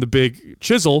sledgehammer and the big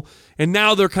chisel, and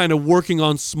now they're kind of working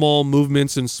on small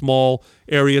movements in small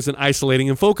areas and isolating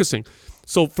and focusing.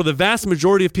 So for the vast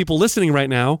majority of people listening right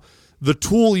now, the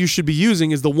tool you should be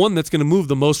using is the one that's going to move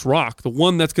the most rock, the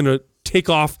one that's going to take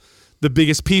off the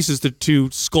biggest pieces to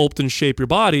sculpt and shape your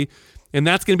body, and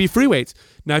that's going to be free weights.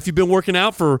 Now, if you've been working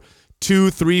out for 2,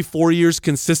 3, 4 years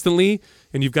consistently,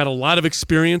 and you've got a lot of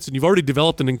experience, and you've already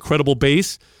developed an incredible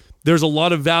base, there's a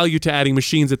lot of value to adding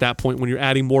machines at that point when you're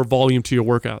adding more volume to your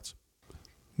workouts.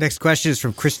 Next question is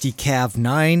from Christy Cav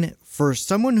 9. For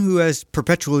someone who has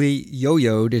perpetually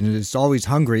yo-yoed and is always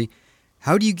hungry,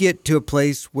 how do you get to a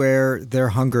place where their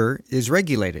hunger is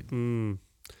regulated?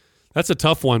 That's a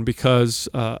tough one because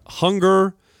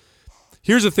hunger,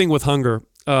 here's the thing with hunger.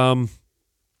 A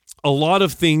lot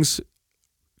of things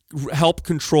help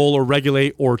control or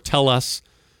regulate or tell us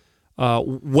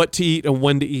what to eat and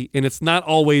when to eat. And it's not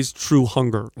always true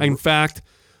hunger. In fact,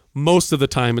 most of the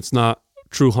time it's not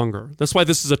true hunger. That's why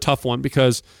this is a tough one,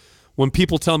 because when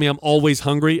people tell me I'm always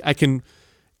hungry, I can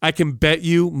bet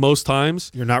you most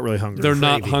times you're not really hungry. They're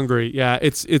not hungry. Yeah,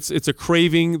 it's a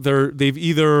craving. They've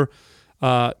either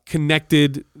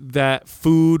connected that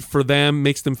food for them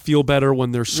makes them feel better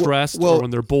when they're stressed or when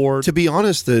they're bored. To be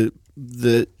honest,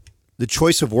 the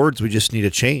choice of words we just need to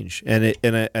change, and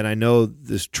I know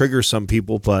this triggers some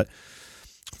people, but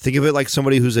think of it like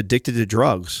somebody who's addicted to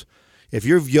drugs. If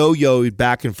you're yo-yoed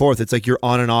back and forth, it's like you're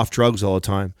on and off drugs all the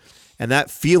time. And that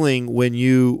feeling when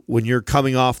you're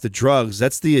coming off the drugs,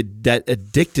 that's that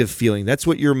addictive feeling. That's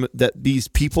what that these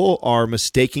people are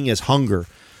mistaking as hunger.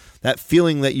 That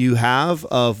feeling that you have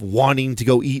of wanting to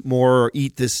go eat more or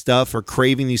eat this stuff or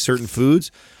craving these certain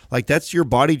foods, like that's your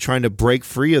body trying to break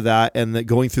free of that and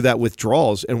going through that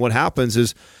withdrawals. And what happens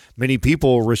is many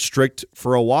people restrict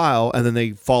for a while and then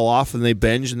they fall off and they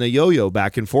binge and they yo-yo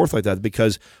back and forth like that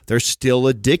because they're still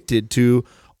addicted to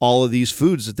all of these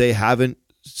foods that they haven't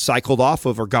cycled off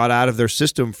of or got out of their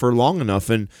system for long enough,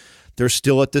 and they're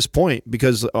still at this point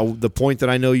because the point that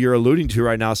I know you're alluding to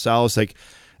right now, Sal, is like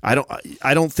I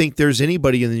don't think there's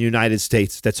anybody in the United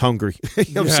States that's hungry.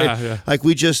 You know what I'm saying? Yeah. Like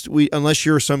we unless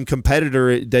you're some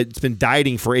competitor that's been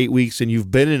dieting for 8 weeks and you've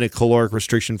been in a caloric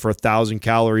restriction for 1,000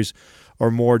 calories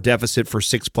or more deficit for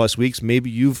 6+ weeks, maybe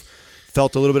you've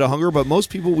felt a little bit of hunger, but most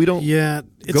people we don't. Yeah,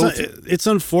 it's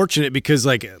unfortunate because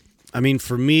I mean,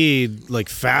 for me, like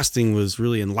fasting was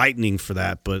really enlightening for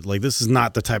that, but like this is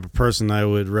not the type of person I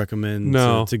would recommend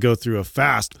to go through a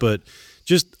fast. But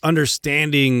just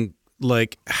understanding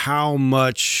like how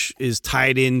much is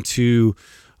tied into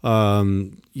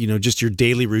just your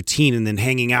daily routine, and then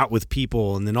hanging out with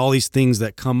people, and then all these things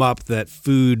that come up that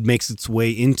food makes its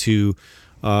way into,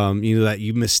 that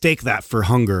you mistake that for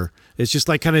hunger. It's just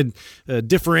like kind of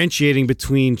differentiating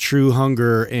between true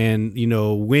hunger and,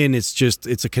 when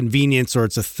it's a convenience or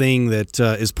it's a thing that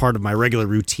is part of my regular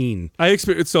routine. I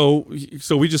experienced, so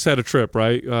we just had a trip,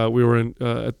 right? We were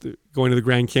going to the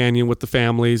Grand Canyon with the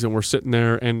families, and we're sitting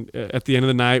there, and at the end of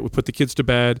the night, we put the kids to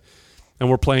bed, and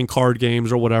we're playing card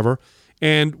games or whatever.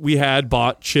 And we had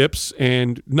bought chips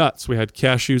and nuts. We had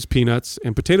cashews, peanuts,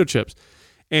 and potato chips.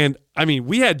 And I mean,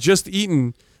 we had just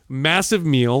eaten massive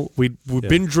meal. We've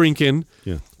been drinking.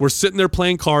 Yeah. We're sitting there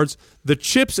playing cards. The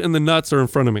chips and the nuts are in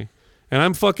front of me, and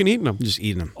I'm fucking eating them. Just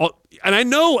eating them. And I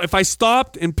know if I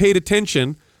stopped and paid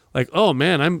attention, like, oh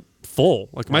man, I'm full.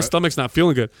 Like my stomach's not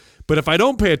feeling good. But if I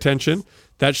don't pay attention,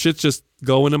 that shit's just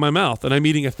going in my mouth, and I'm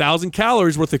eating 1,000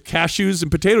 calories worth of cashews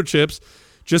and potato chips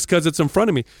just because it's in front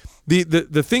of me.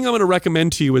 The thing I'm going to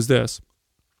recommend to you is this.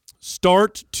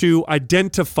 Start to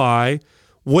identify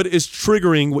what is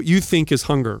triggering what you think is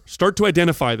hunger. Start to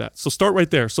identify that. So start right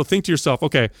there. So think to yourself,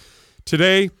 okay,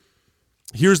 today,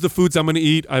 here's the foods I'm going to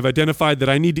eat. I've identified that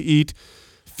I need to eat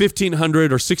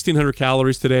 1,500 or 1,600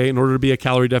 calories today in order to be a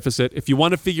calorie deficit. If you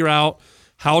want to figure out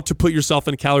how to put yourself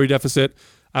in a calorie deficit,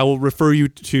 I will refer you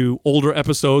to older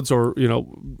episodes or,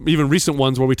 even recent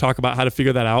ones where we talk about how to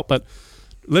figure that out. But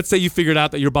let's say you figured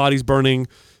out that your body's burning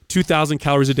 2,000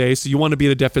 calories a day, so you want to be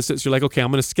at a deficit. So you're like, okay,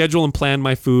 I'm going to schedule and plan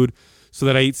my food so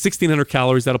that I eat 1,600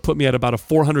 calories. That'll put me at about a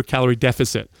 400-calorie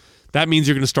deficit. That means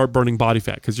you're going to start burning body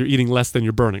fat because you're eating less than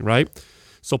you're burning, right?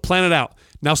 So plan it out.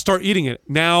 Now start eating it.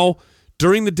 Now,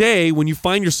 during the day, when you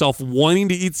find yourself wanting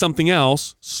to eat something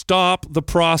else, stop the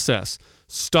process.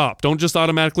 Stop. Don't just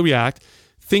automatically react.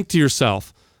 Think to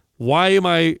yourself, why am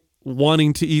I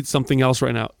wanting to eat something else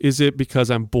right now? Is it because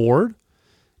I'm bored?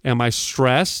 Am I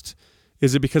stressed?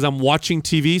 Is it because I'm watching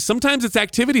TV? Sometimes it's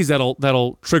activities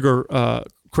that'll trigger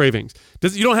cravings.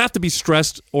 You don't have to be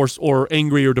stressed or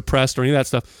angry or depressed or any of that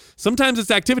stuff. Sometimes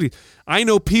it's activity. I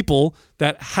know people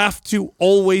that have to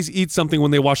always eat something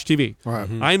when they watch TV. Right.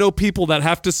 Mm-hmm. I know people that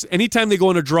have to, anytime they go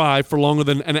on a drive for longer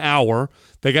than an hour,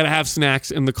 they got to have snacks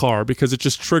in the car because it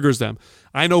just triggers them.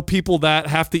 I know people that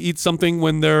have to eat something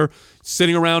when they're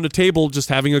sitting around a table just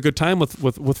having a good time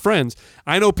with friends.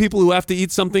 I know people who have to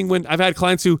eat something when, I've had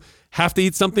clients who have to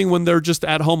eat something when they're just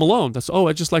at home alone. That's,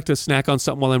 I just like to snack on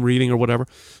something while I'm reading or whatever.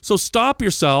 So stop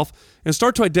yourself and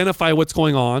start to identify what's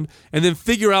going on and then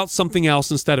figure out something else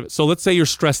instead of it. So let's say you're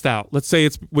stressed out. Let's say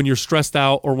it's when you're stressed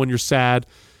out or when you're sad.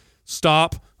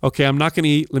 Stop. Okay, I'm not going to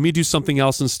eat. Let me do something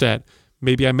else instead.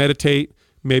 Maybe I meditate.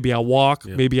 Maybe I walk.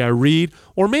 Yeah. Maybe I read.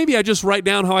 Or maybe I just write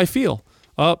down how I feel.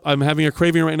 I'm having a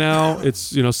craving right now.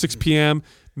 It's 6 p.m.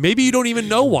 Maybe you don't even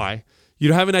know why.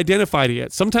 You haven't identified it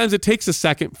yet. Sometimes it takes a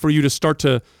second for you to start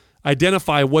to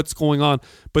identify what's going on.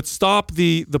 But stop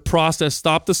the process.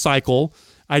 Stop the cycle.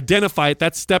 Identify it.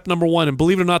 That's step number one. And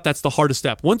believe it or not, that's the hardest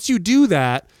step. Once you do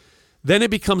that, then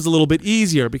it becomes a little bit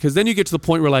easier because then you get to the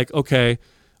point where like, okay,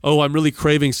 I'm really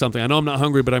craving something. I know I'm not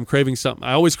hungry, but I'm craving something.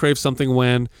 I always crave something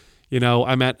when,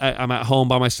 I'm at home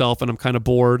by myself and I'm kind of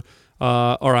bored.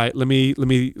 All right, let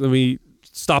me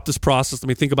stop this process. Let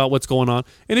me think about what's going on.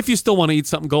 And if you still want to eat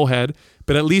something, go ahead.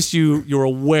 But at least you're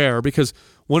aware, because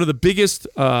one of the biggest,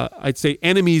 I'd say,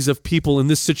 enemies of people in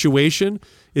this situation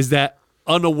is that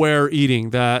unaware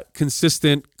eating, that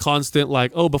consistent, constant,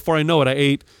 like, before I know it, I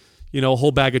ate, a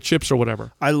whole bag of chips or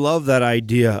whatever. I love that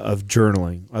idea of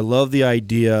journaling. I love the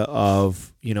idea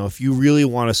of, if you really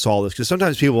want to solve this, because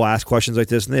sometimes people ask questions like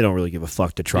this and they don't really give a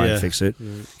fuck to try and fix it.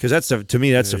 Because to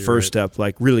me, that's the first step.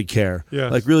 Like, really care. Yeah.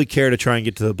 Like, really care to try and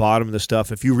get to the bottom of the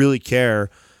stuff. If you really care,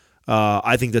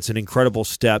 I think that's an incredible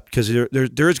step, because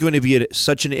there is going to be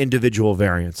such an individual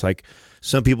variance. Like,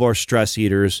 some people are stress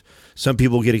eaters. Some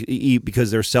people get to eat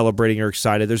because they're celebrating or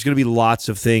excited. There's going to be lots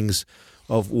of things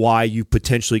of why you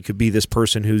potentially could be this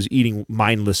person who's eating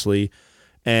mindlessly.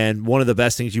 And one of the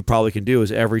best things you probably can do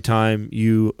is every time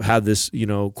you have this,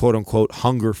 quote unquote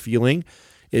hunger feeling,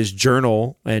 is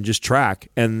journal and just track.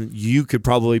 And you could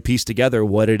probably piece together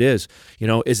what it is.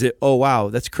 Is it, oh wow,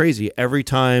 that's crazy. Every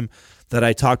time that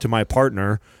I talk to my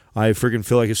partner, I freaking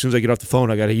feel like as soon as I get off the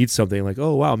phone, I got to eat something. Like,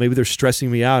 oh, wow, maybe they're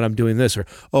stressing me out. I'm doing this. Or,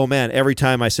 oh, man, every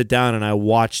time I sit down and I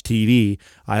watch TV,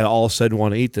 I all of a sudden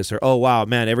want to eat this. Or, oh, wow,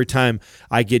 man, every time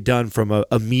I get done from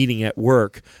a meeting at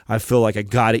work, I feel like I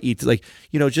got to eat. Like,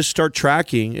 just start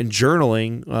tracking and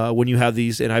journaling when you have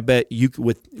these. And I bet you,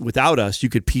 without us, you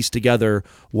could piece together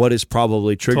what is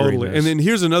probably triggering this. And then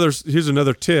here's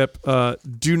another tip.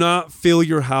 Do not fill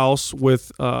your house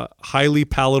with highly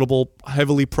palatable,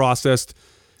 heavily processed,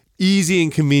 easy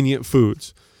and convenient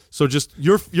foods. So just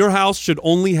your house should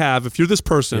only have, if you're this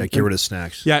person, get rid of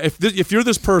snacks. Yeah, if you're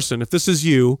this person, if this is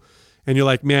you, and you're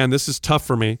like, man, this is tough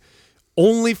for me,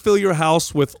 only fill your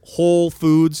house with whole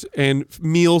foods and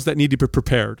meals that need to be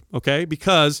prepared. Okay,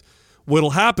 because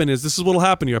what'll happen is this is what'll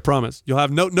happen to you. I promise. You'll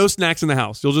have no snacks in the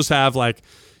house. You'll just have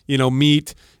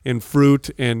meat and fruit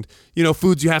and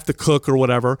foods you have to cook or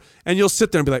whatever, and you'll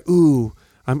sit there and be like, ooh,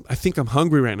 I think I'm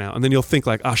hungry right now. And then you'll think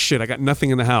like, oh shit, I got nothing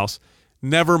in the house.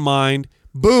 Never mind.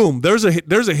 Boom. There's a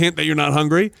hint that you're not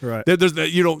hungry. Right. There's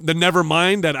the never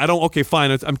mind that I don't. Okay,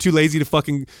 fine. I'm too lazy to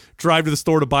fucking drive to the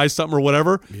store to buy something or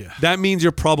whatever. Yeah. That means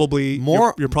you're probably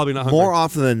you're probably not hungry. More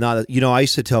often than not, I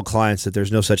used to tell clients that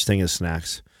there's no such thing as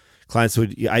snacks. Clients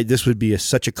this would be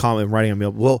such a common writing a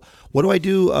meal. Well, what do I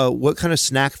do? What kind of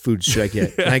snack food should I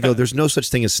get? And I go, there's no such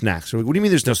thing as snacks. What do you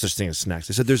mean there's no such thing as snacks?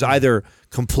 I said there's either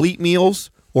complete meals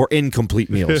or incomplete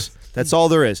meals. That's all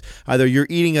there is. Either you're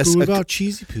eating What about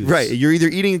cheesy poos? Right. You're either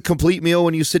eating a complete meal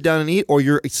when you sit down and eat, or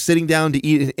you're sitting down to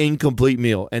eat an incomplete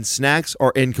meal. And snacks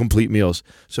are incomplete meals.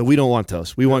 So we don't want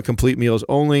those. We want complete meals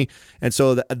only. And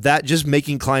so that just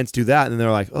making clients do that, and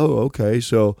they're like, oh, okay.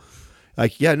 So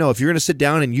if you're going to sit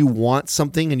down and you want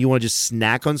something and you want to just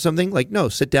snack on something, no,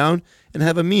 sit down and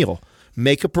have a meal.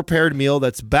 Make a prepared meal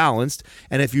that's balanced.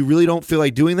 And if you really don't feel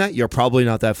like doing that, you're probably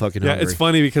not that fucking hungry. Yeah, it's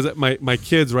funny because my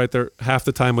kids, right, they're half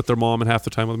the time with their mom and half the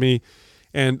time with me.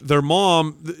 And their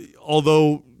mom,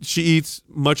 although she eats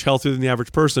much healthier than the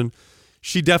average person,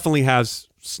 she definitely has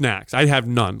snacks. I have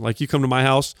none. Like, you come to my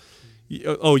house,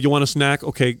 oh, you want a snack?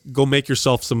 Okay, go make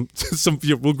yourself some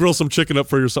we'll grill some chicken up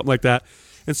for you or something like that.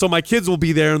 And so my kids will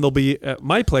be there and they'll be at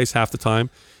my place half the time.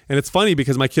 And it's funny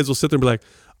because my kids will sit there and be like,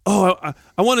 oh,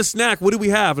 I want a snack. What do we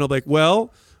have? And I'll be like,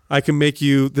 well, I can make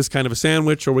you this kind of a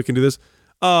sandwich, or we can do this.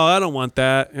 Oh, I don't want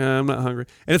that. I'm not hungry.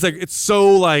 And it's like, it's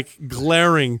so like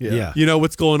glaring. Yeah.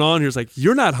 What's going on here. It's like,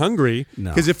 you're not hungry.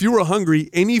 No. Because if you were hungry,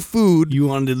 any food. You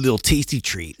wanted a little tasty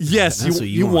treat. Yes, That's what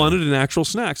you wanted an actual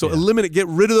snack. So eliminate, get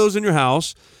rid of those in your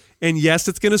house. And yes,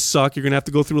 it's going to suck. You're going to have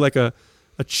to go through like a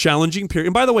challenging period.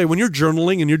 And by the way, when you're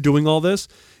journaling and you're doing all this,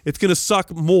 it's going to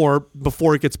suck more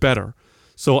before it gets better.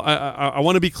 So I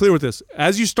want to be clear with this.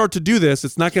 As you start to do this,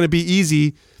 it's not going to be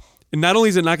easy. And not only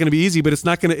is it not going to be easy, but it's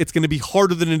going to be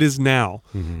harder than it is now,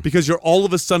 because you're all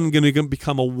of a sudden going to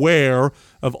become aware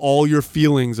of all your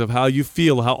feelings, of how you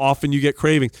feel, how often you get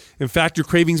cravings. In fact, your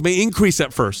cravings may increase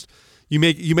at first. You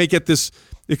may get this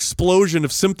explosion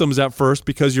of symptoms at first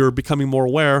because you're becoming more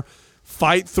aware.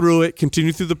 Fight through it,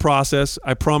 continue through the process.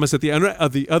 I promise at the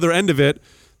other end of it,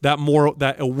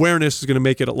 that awareness is going to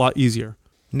make it a lot easier.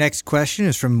 Next question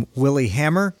is from Willie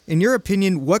Hammer. In your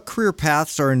opinion, what career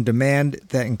paths are in demand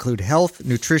that include health,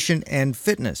 nutrition, and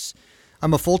fitness?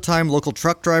 I'm a full-time local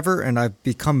truck driver, and I've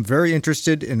become very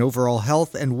interested in overall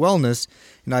health and wellness,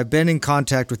 and I've been in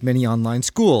contact with many online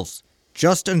schools.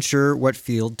 Just unsure what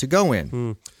field to go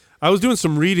in. I was doing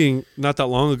some reading not that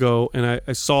long ago, and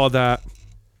I saw that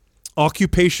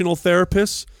occupational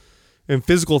therapists and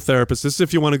physical therapists, this is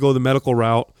if you want to go the medical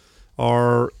route,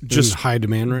 are just in high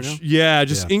demand right now. Yeah,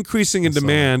 increasing in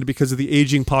demand because of the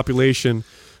aging population.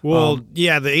 Well, the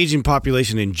aging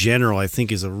population in general, I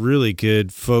think, is a really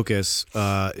good focus.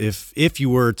 If you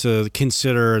were to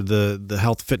consider the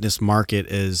health fitness market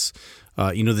as,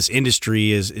 this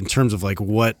industry is in terms of like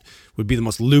what would be the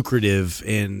most lucrative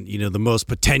and the most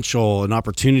potential and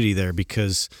opportunity there,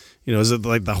 because is it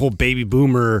like the whole baby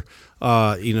boomer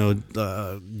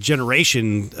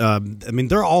generation?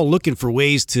 They're all looking for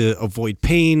ways to avoid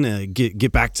pain,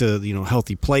 get back to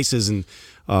healthy places, and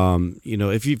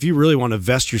if you really want to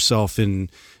vest yourself in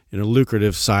a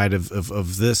lucrative side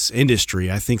of this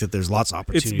industry, I think that there's lots of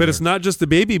opportunity. But it's not just the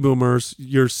baby boomers.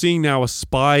 You're seeing now a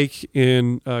spike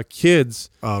in kids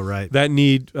that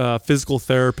need physical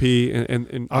therapy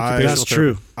and occupational that's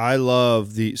therapy. true. I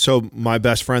love so my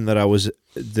best friend that I was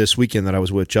this weekend that I was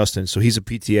with, Justin, so he's a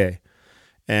PTA.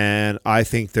 And I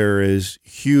think there is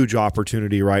huge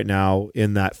opportunity right now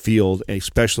in that field,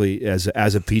 especially as a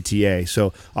PTA.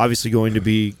 So obviously going to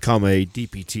become a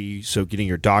DPT, so getting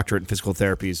your doctorate in physical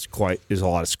therapy is a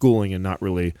lot of schooling and not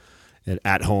really an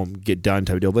at-home get-done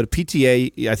type of deal. But a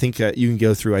PTA, I think you can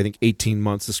go through 18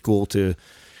 months of school to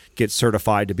get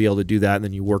certified to be able to do that, and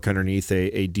then you work underneath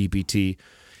a DPT.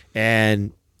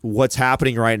 And what's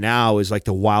happening right now is like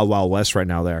the wild, wild west right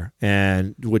now there.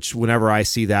 And which whenever I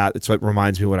see that, it's what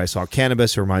reminds me when I saw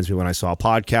cannabis. It reminds me when I saw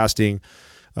podcasting.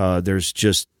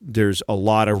 There's a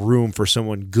lot of room for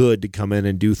someone good to come in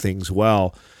and do things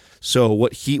well. So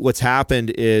what's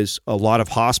happened is a lot of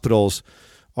hospitals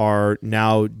are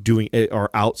now are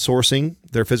outsourcing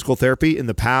their physical therapy. In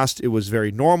the past, it was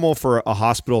very normal for a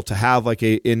hospital to have like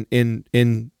a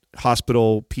in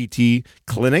hospital PT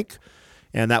clinic,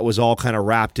 and that was all kind of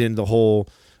wrapped in the whole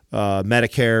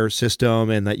Medicare system,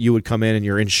 and that you would come in and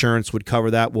your insurance would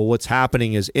cover that. Well, what's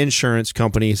happening is insurance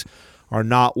companies are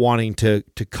not wanting to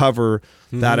cover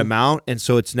that amount, and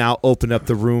so it's now opened up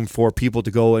the room for people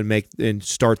to go and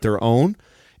start their own,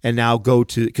 and now go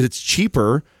to, because it's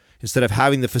cheaper. Instead of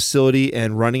having the facility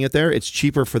and running it there, it's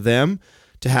cheaper for them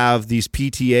to have these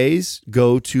PTAs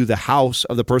go to the house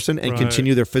of the person and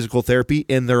continue their physical therapy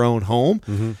in their own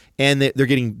home, and they're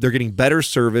getting better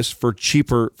service for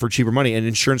cheaper money, and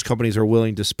insurance companies are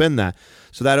willing to spend that.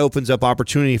 So that opens up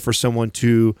opportunity for someone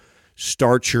to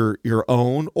start your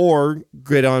own, or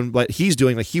get on what he's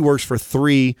doing. Like, he works for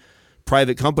 3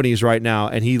 private companies right now,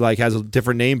 and he like has a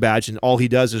different name badge, and all he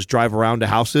does is drive around to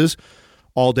houses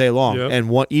all day long. Yep.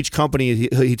 And each company,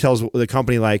 he tells the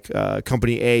company, like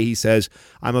company A, he says,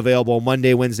 I'm available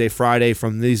Monday, Wednesday, Friday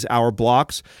from these hour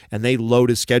blocks, and they load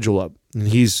his schedule up. And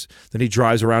then he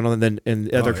drives around, and then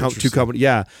other 2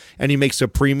 companies, and he makes a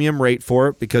premium rate for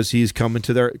it because he's coming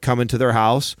to their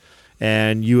house,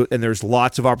 and there's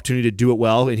lots of opportunity to do it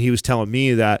well. And he was telling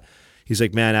me that he's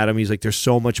like, man, Adam, he's like, there's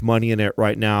so much money in it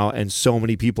right now, and so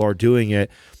many people are doing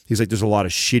it. He's like, there's a lot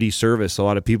of shitty service, a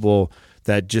lot of people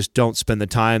that just don't spend the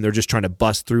time. They're just trying to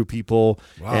bust through people.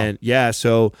 Wow. And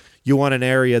so you want an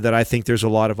area that I think there's a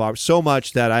lot of so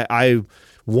much that I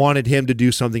wanted him to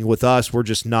do something with us. We're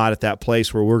just not at that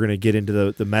place where we're going to get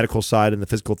into the medical side and the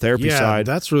physical therapy side.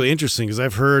 That's really interesting, because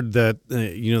I've heard that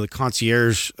the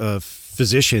concierge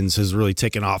physicians has really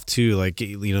taken off too, like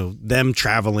them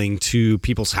traveling to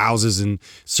people's houses and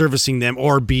servicing them,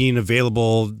 or being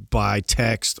available by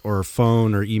text or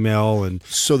phone or email. And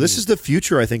so this is the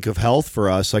future, I think, of health for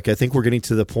us. Like, I think we're getting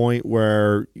to the point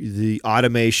where the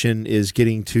automation is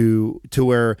getting to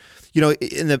where,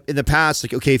 in the past,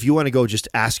 like, okay, if you want to go just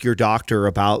ask your doctor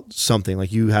about something,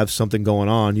 like you have something going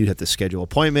on, you'd have to schedule an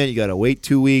appointment. You got to wait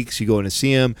 2 weeks. You go in to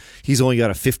see him. He's only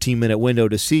got a 15-minute window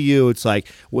to see you. It's like,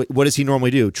 what does he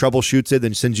normally do? Troubleshoots it,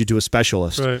 then sends you to a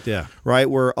specialist. Right. Yeah. Right.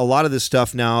 Where a lot of this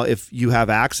stuff now, if you have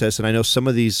access, and I know some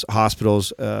of these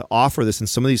hospitals offer this, and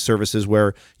some of these services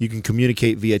where you can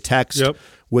communicate via text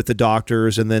with the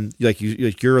doctors, and then like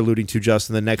you're alluding to,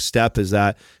 Justin, the next step is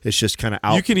that it's just kind of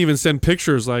out. You can even send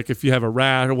pictures, like if you have a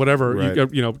rat or whatever,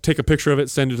 you take a picture of it,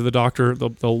 send it to the doctor.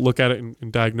 They'll look at it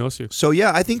and diagnose you. So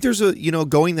I think there's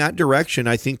going that direction.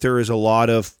 I think there is a lot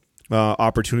of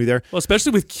opportunity there. Well,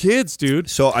 especially with kids, dude.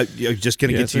 So I'm just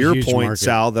going to get to your point, market,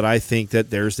 Sal, that I think that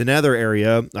there's another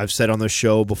area I've said on the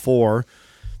show before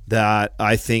that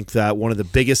I think that one of the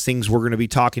biggest things we're going to be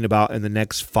talking about in the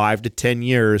next 5 to 10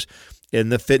 years in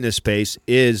the fitness space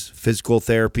is physical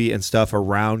therapy and stuff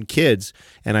around kids.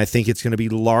 And I think it's going to be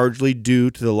largely due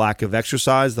to the lack of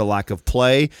exercise, the lack of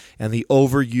play, and the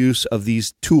overuse of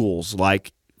these tools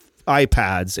like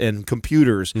iPads and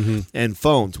computers and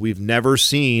phones. We've never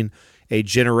seen a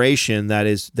generation that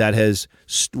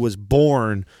was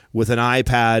born with an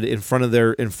iPad in front of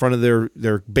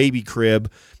their baby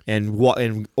crib and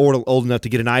old enough to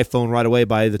get an iPhone right away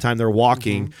by the time they're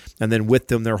walking, and then with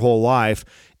them their whole life.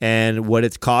 And what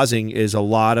it's causing is a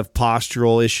lot of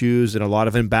postural issues and a lot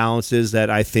of imbalances that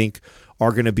I think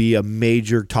are going to be a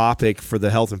major topic for the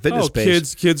health and fitness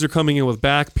space. Kids are coming in with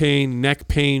back pain, neck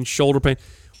pain, shoulder pain,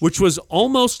 which was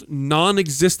almost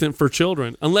non-existent for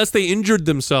children unless they injured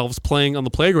themselves playing on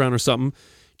the playground or something.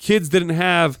 Kids didn't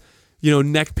have,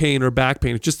 neck pain or back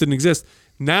pain. It just didn't exist.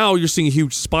 Now you're seeing a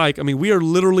huge spike. I mean, we are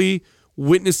literally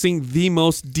witnessing the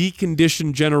most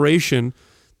deconditioned generation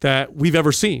that we've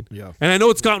ever seen. Yeah. And I know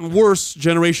it's gotten worse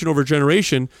generation over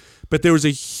generation, but there was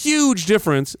a huge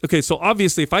difference. Okay, so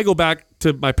obviously if I go back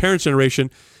to my parents'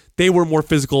 generation, they were more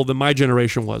physical than my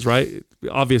generation was, right?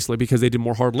 Obviously, because they did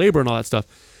more hard labor and all that stuff.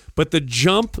 But the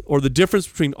jump or the difference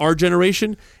between our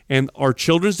generation and our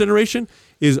children's generation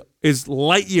is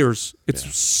light years.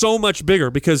 It's so much bigger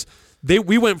because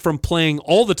we went from playing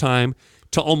all the time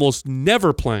to almost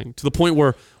never playing, to the point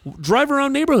where drive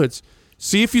around neighborhoods,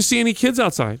 see if you see any kids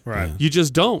outside. Right. You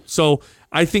just don't. So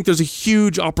I think there's a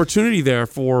huge opportunity there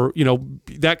for,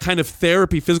 that kind of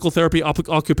therapy, physical therapy,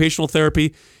 occupational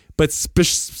therapy, but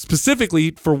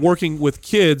specifically for working with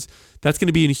kids, that's going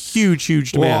to be in huge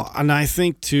demand. Well, and I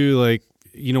think too, like,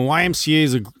 you know, YMCA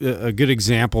is a good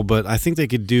example, but I think they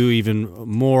could do even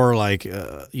more, like,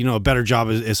 you know, a better job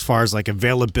as far as like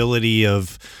availability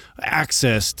of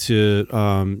access to,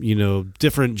 you know,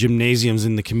 different gymnasiums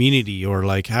in the community, or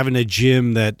like having a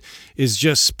gym that is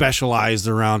just specialized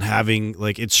around having,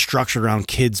 like, it's structured around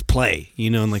kids play, you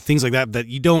know, and like things like that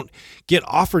you don't get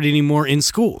offered anymore in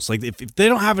schools. Like if they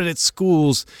don't have it at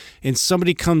schools and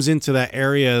somebody comes into that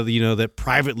area, you know, that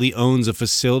privately owns a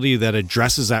facility that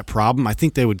addresses that problem, I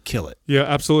think they would kill it. Yeah,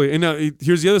 absolutely. And now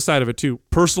here's the other side of it too.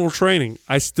 Personal training.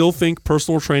 I still think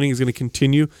personal training is going to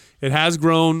continue. It has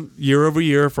grown year over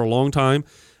year for a long time.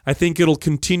 I think it'll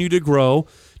continue to grow.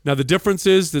 Now, the difference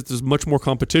is that there's much more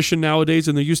competition nowadays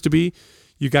than there used to be.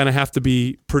 You kind of have to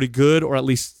be pretty good, or at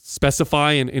least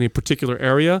specify in a particular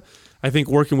area. I think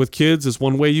working with kids is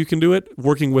one way you can do it.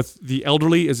 Working with the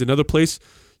elderly is another place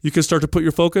you can start to put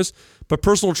your focus. But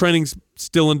personal training's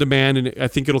still in demand, and I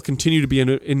think it'll continue to be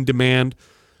in demand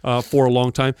for a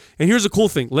long time. And here's a cool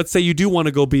thing. Let's say you do want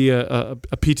to go be a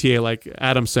PTA, like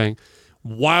Adam's saying.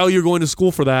 While you're going to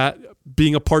school for that,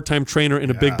 being a part-time trainer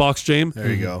in a big box gym,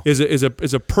 there you go, is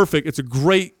a perfect. It's a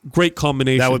great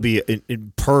combination. That would be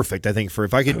perfect. I think for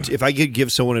if I could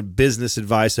give someone a business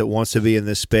advice that wants to be in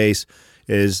this space,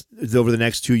 is over the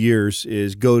next 2 years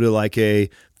is go to like a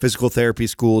physical therapy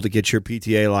school to get your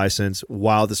PTA license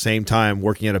while at the same time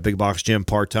working at a big box gym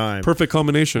part-time. Perfect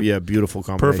combination. Yeah, beautiful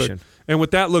combination. Perfect. And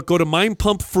with that, look, go to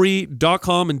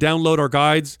mindpumpfree.com and download our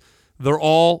guides. They're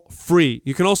all free.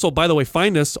 You can also, by the way,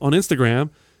 find us on Instagram.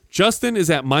 Justin is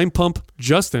at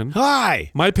mindpumpjustin.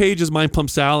 Hi. My page is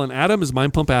mindpumpsal, and Adam is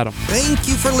mindpumpadam. Thank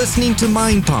you for listening to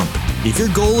Mind Pump. If your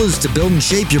goal is to build and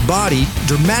shape your body,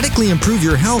 dramatically improve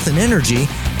your health and energy,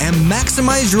 and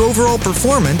maximize your overall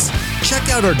performance, check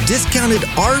out our discounted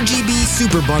RGB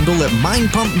Super Bundle at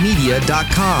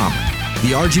mindpumpmedia.com.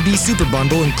 The RGB Super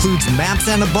Bundle includes MAPS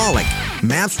Anabolic,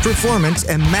 MAPS Performance,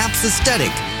 and MAPS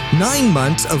Aesthetic. 9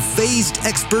 months of phased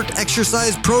expert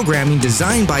exercise programming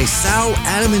designed by Sal,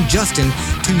 Adam, and Justin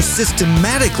to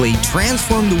systematically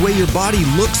transform the way your body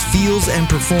looks, feels, and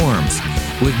performs.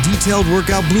 With detailed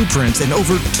workout blueprints and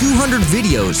over 200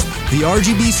 videos, the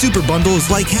RGB Super Bundle is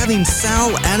like having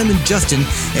Sal, Adam, and Justin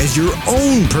as your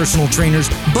own personal trainers,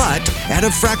 but at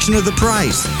a fraction of the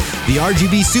price. The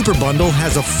RGB Super Bundle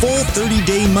has a full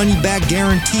 30-day money-back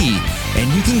guarantee,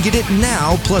 and you can get it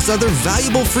now plus other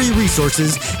valuable free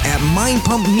resources at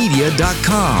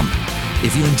mindpumpmedia.com.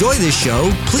 If you enjoy this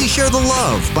show, please share the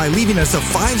love by leaving us a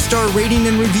 5-star rating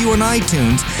and review on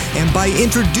iTunes, and by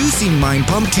introducing Mind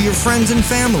Pump to your friends and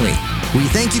family. We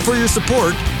thank you for your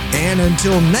support, and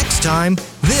until next time,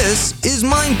 this is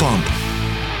Mind Pump.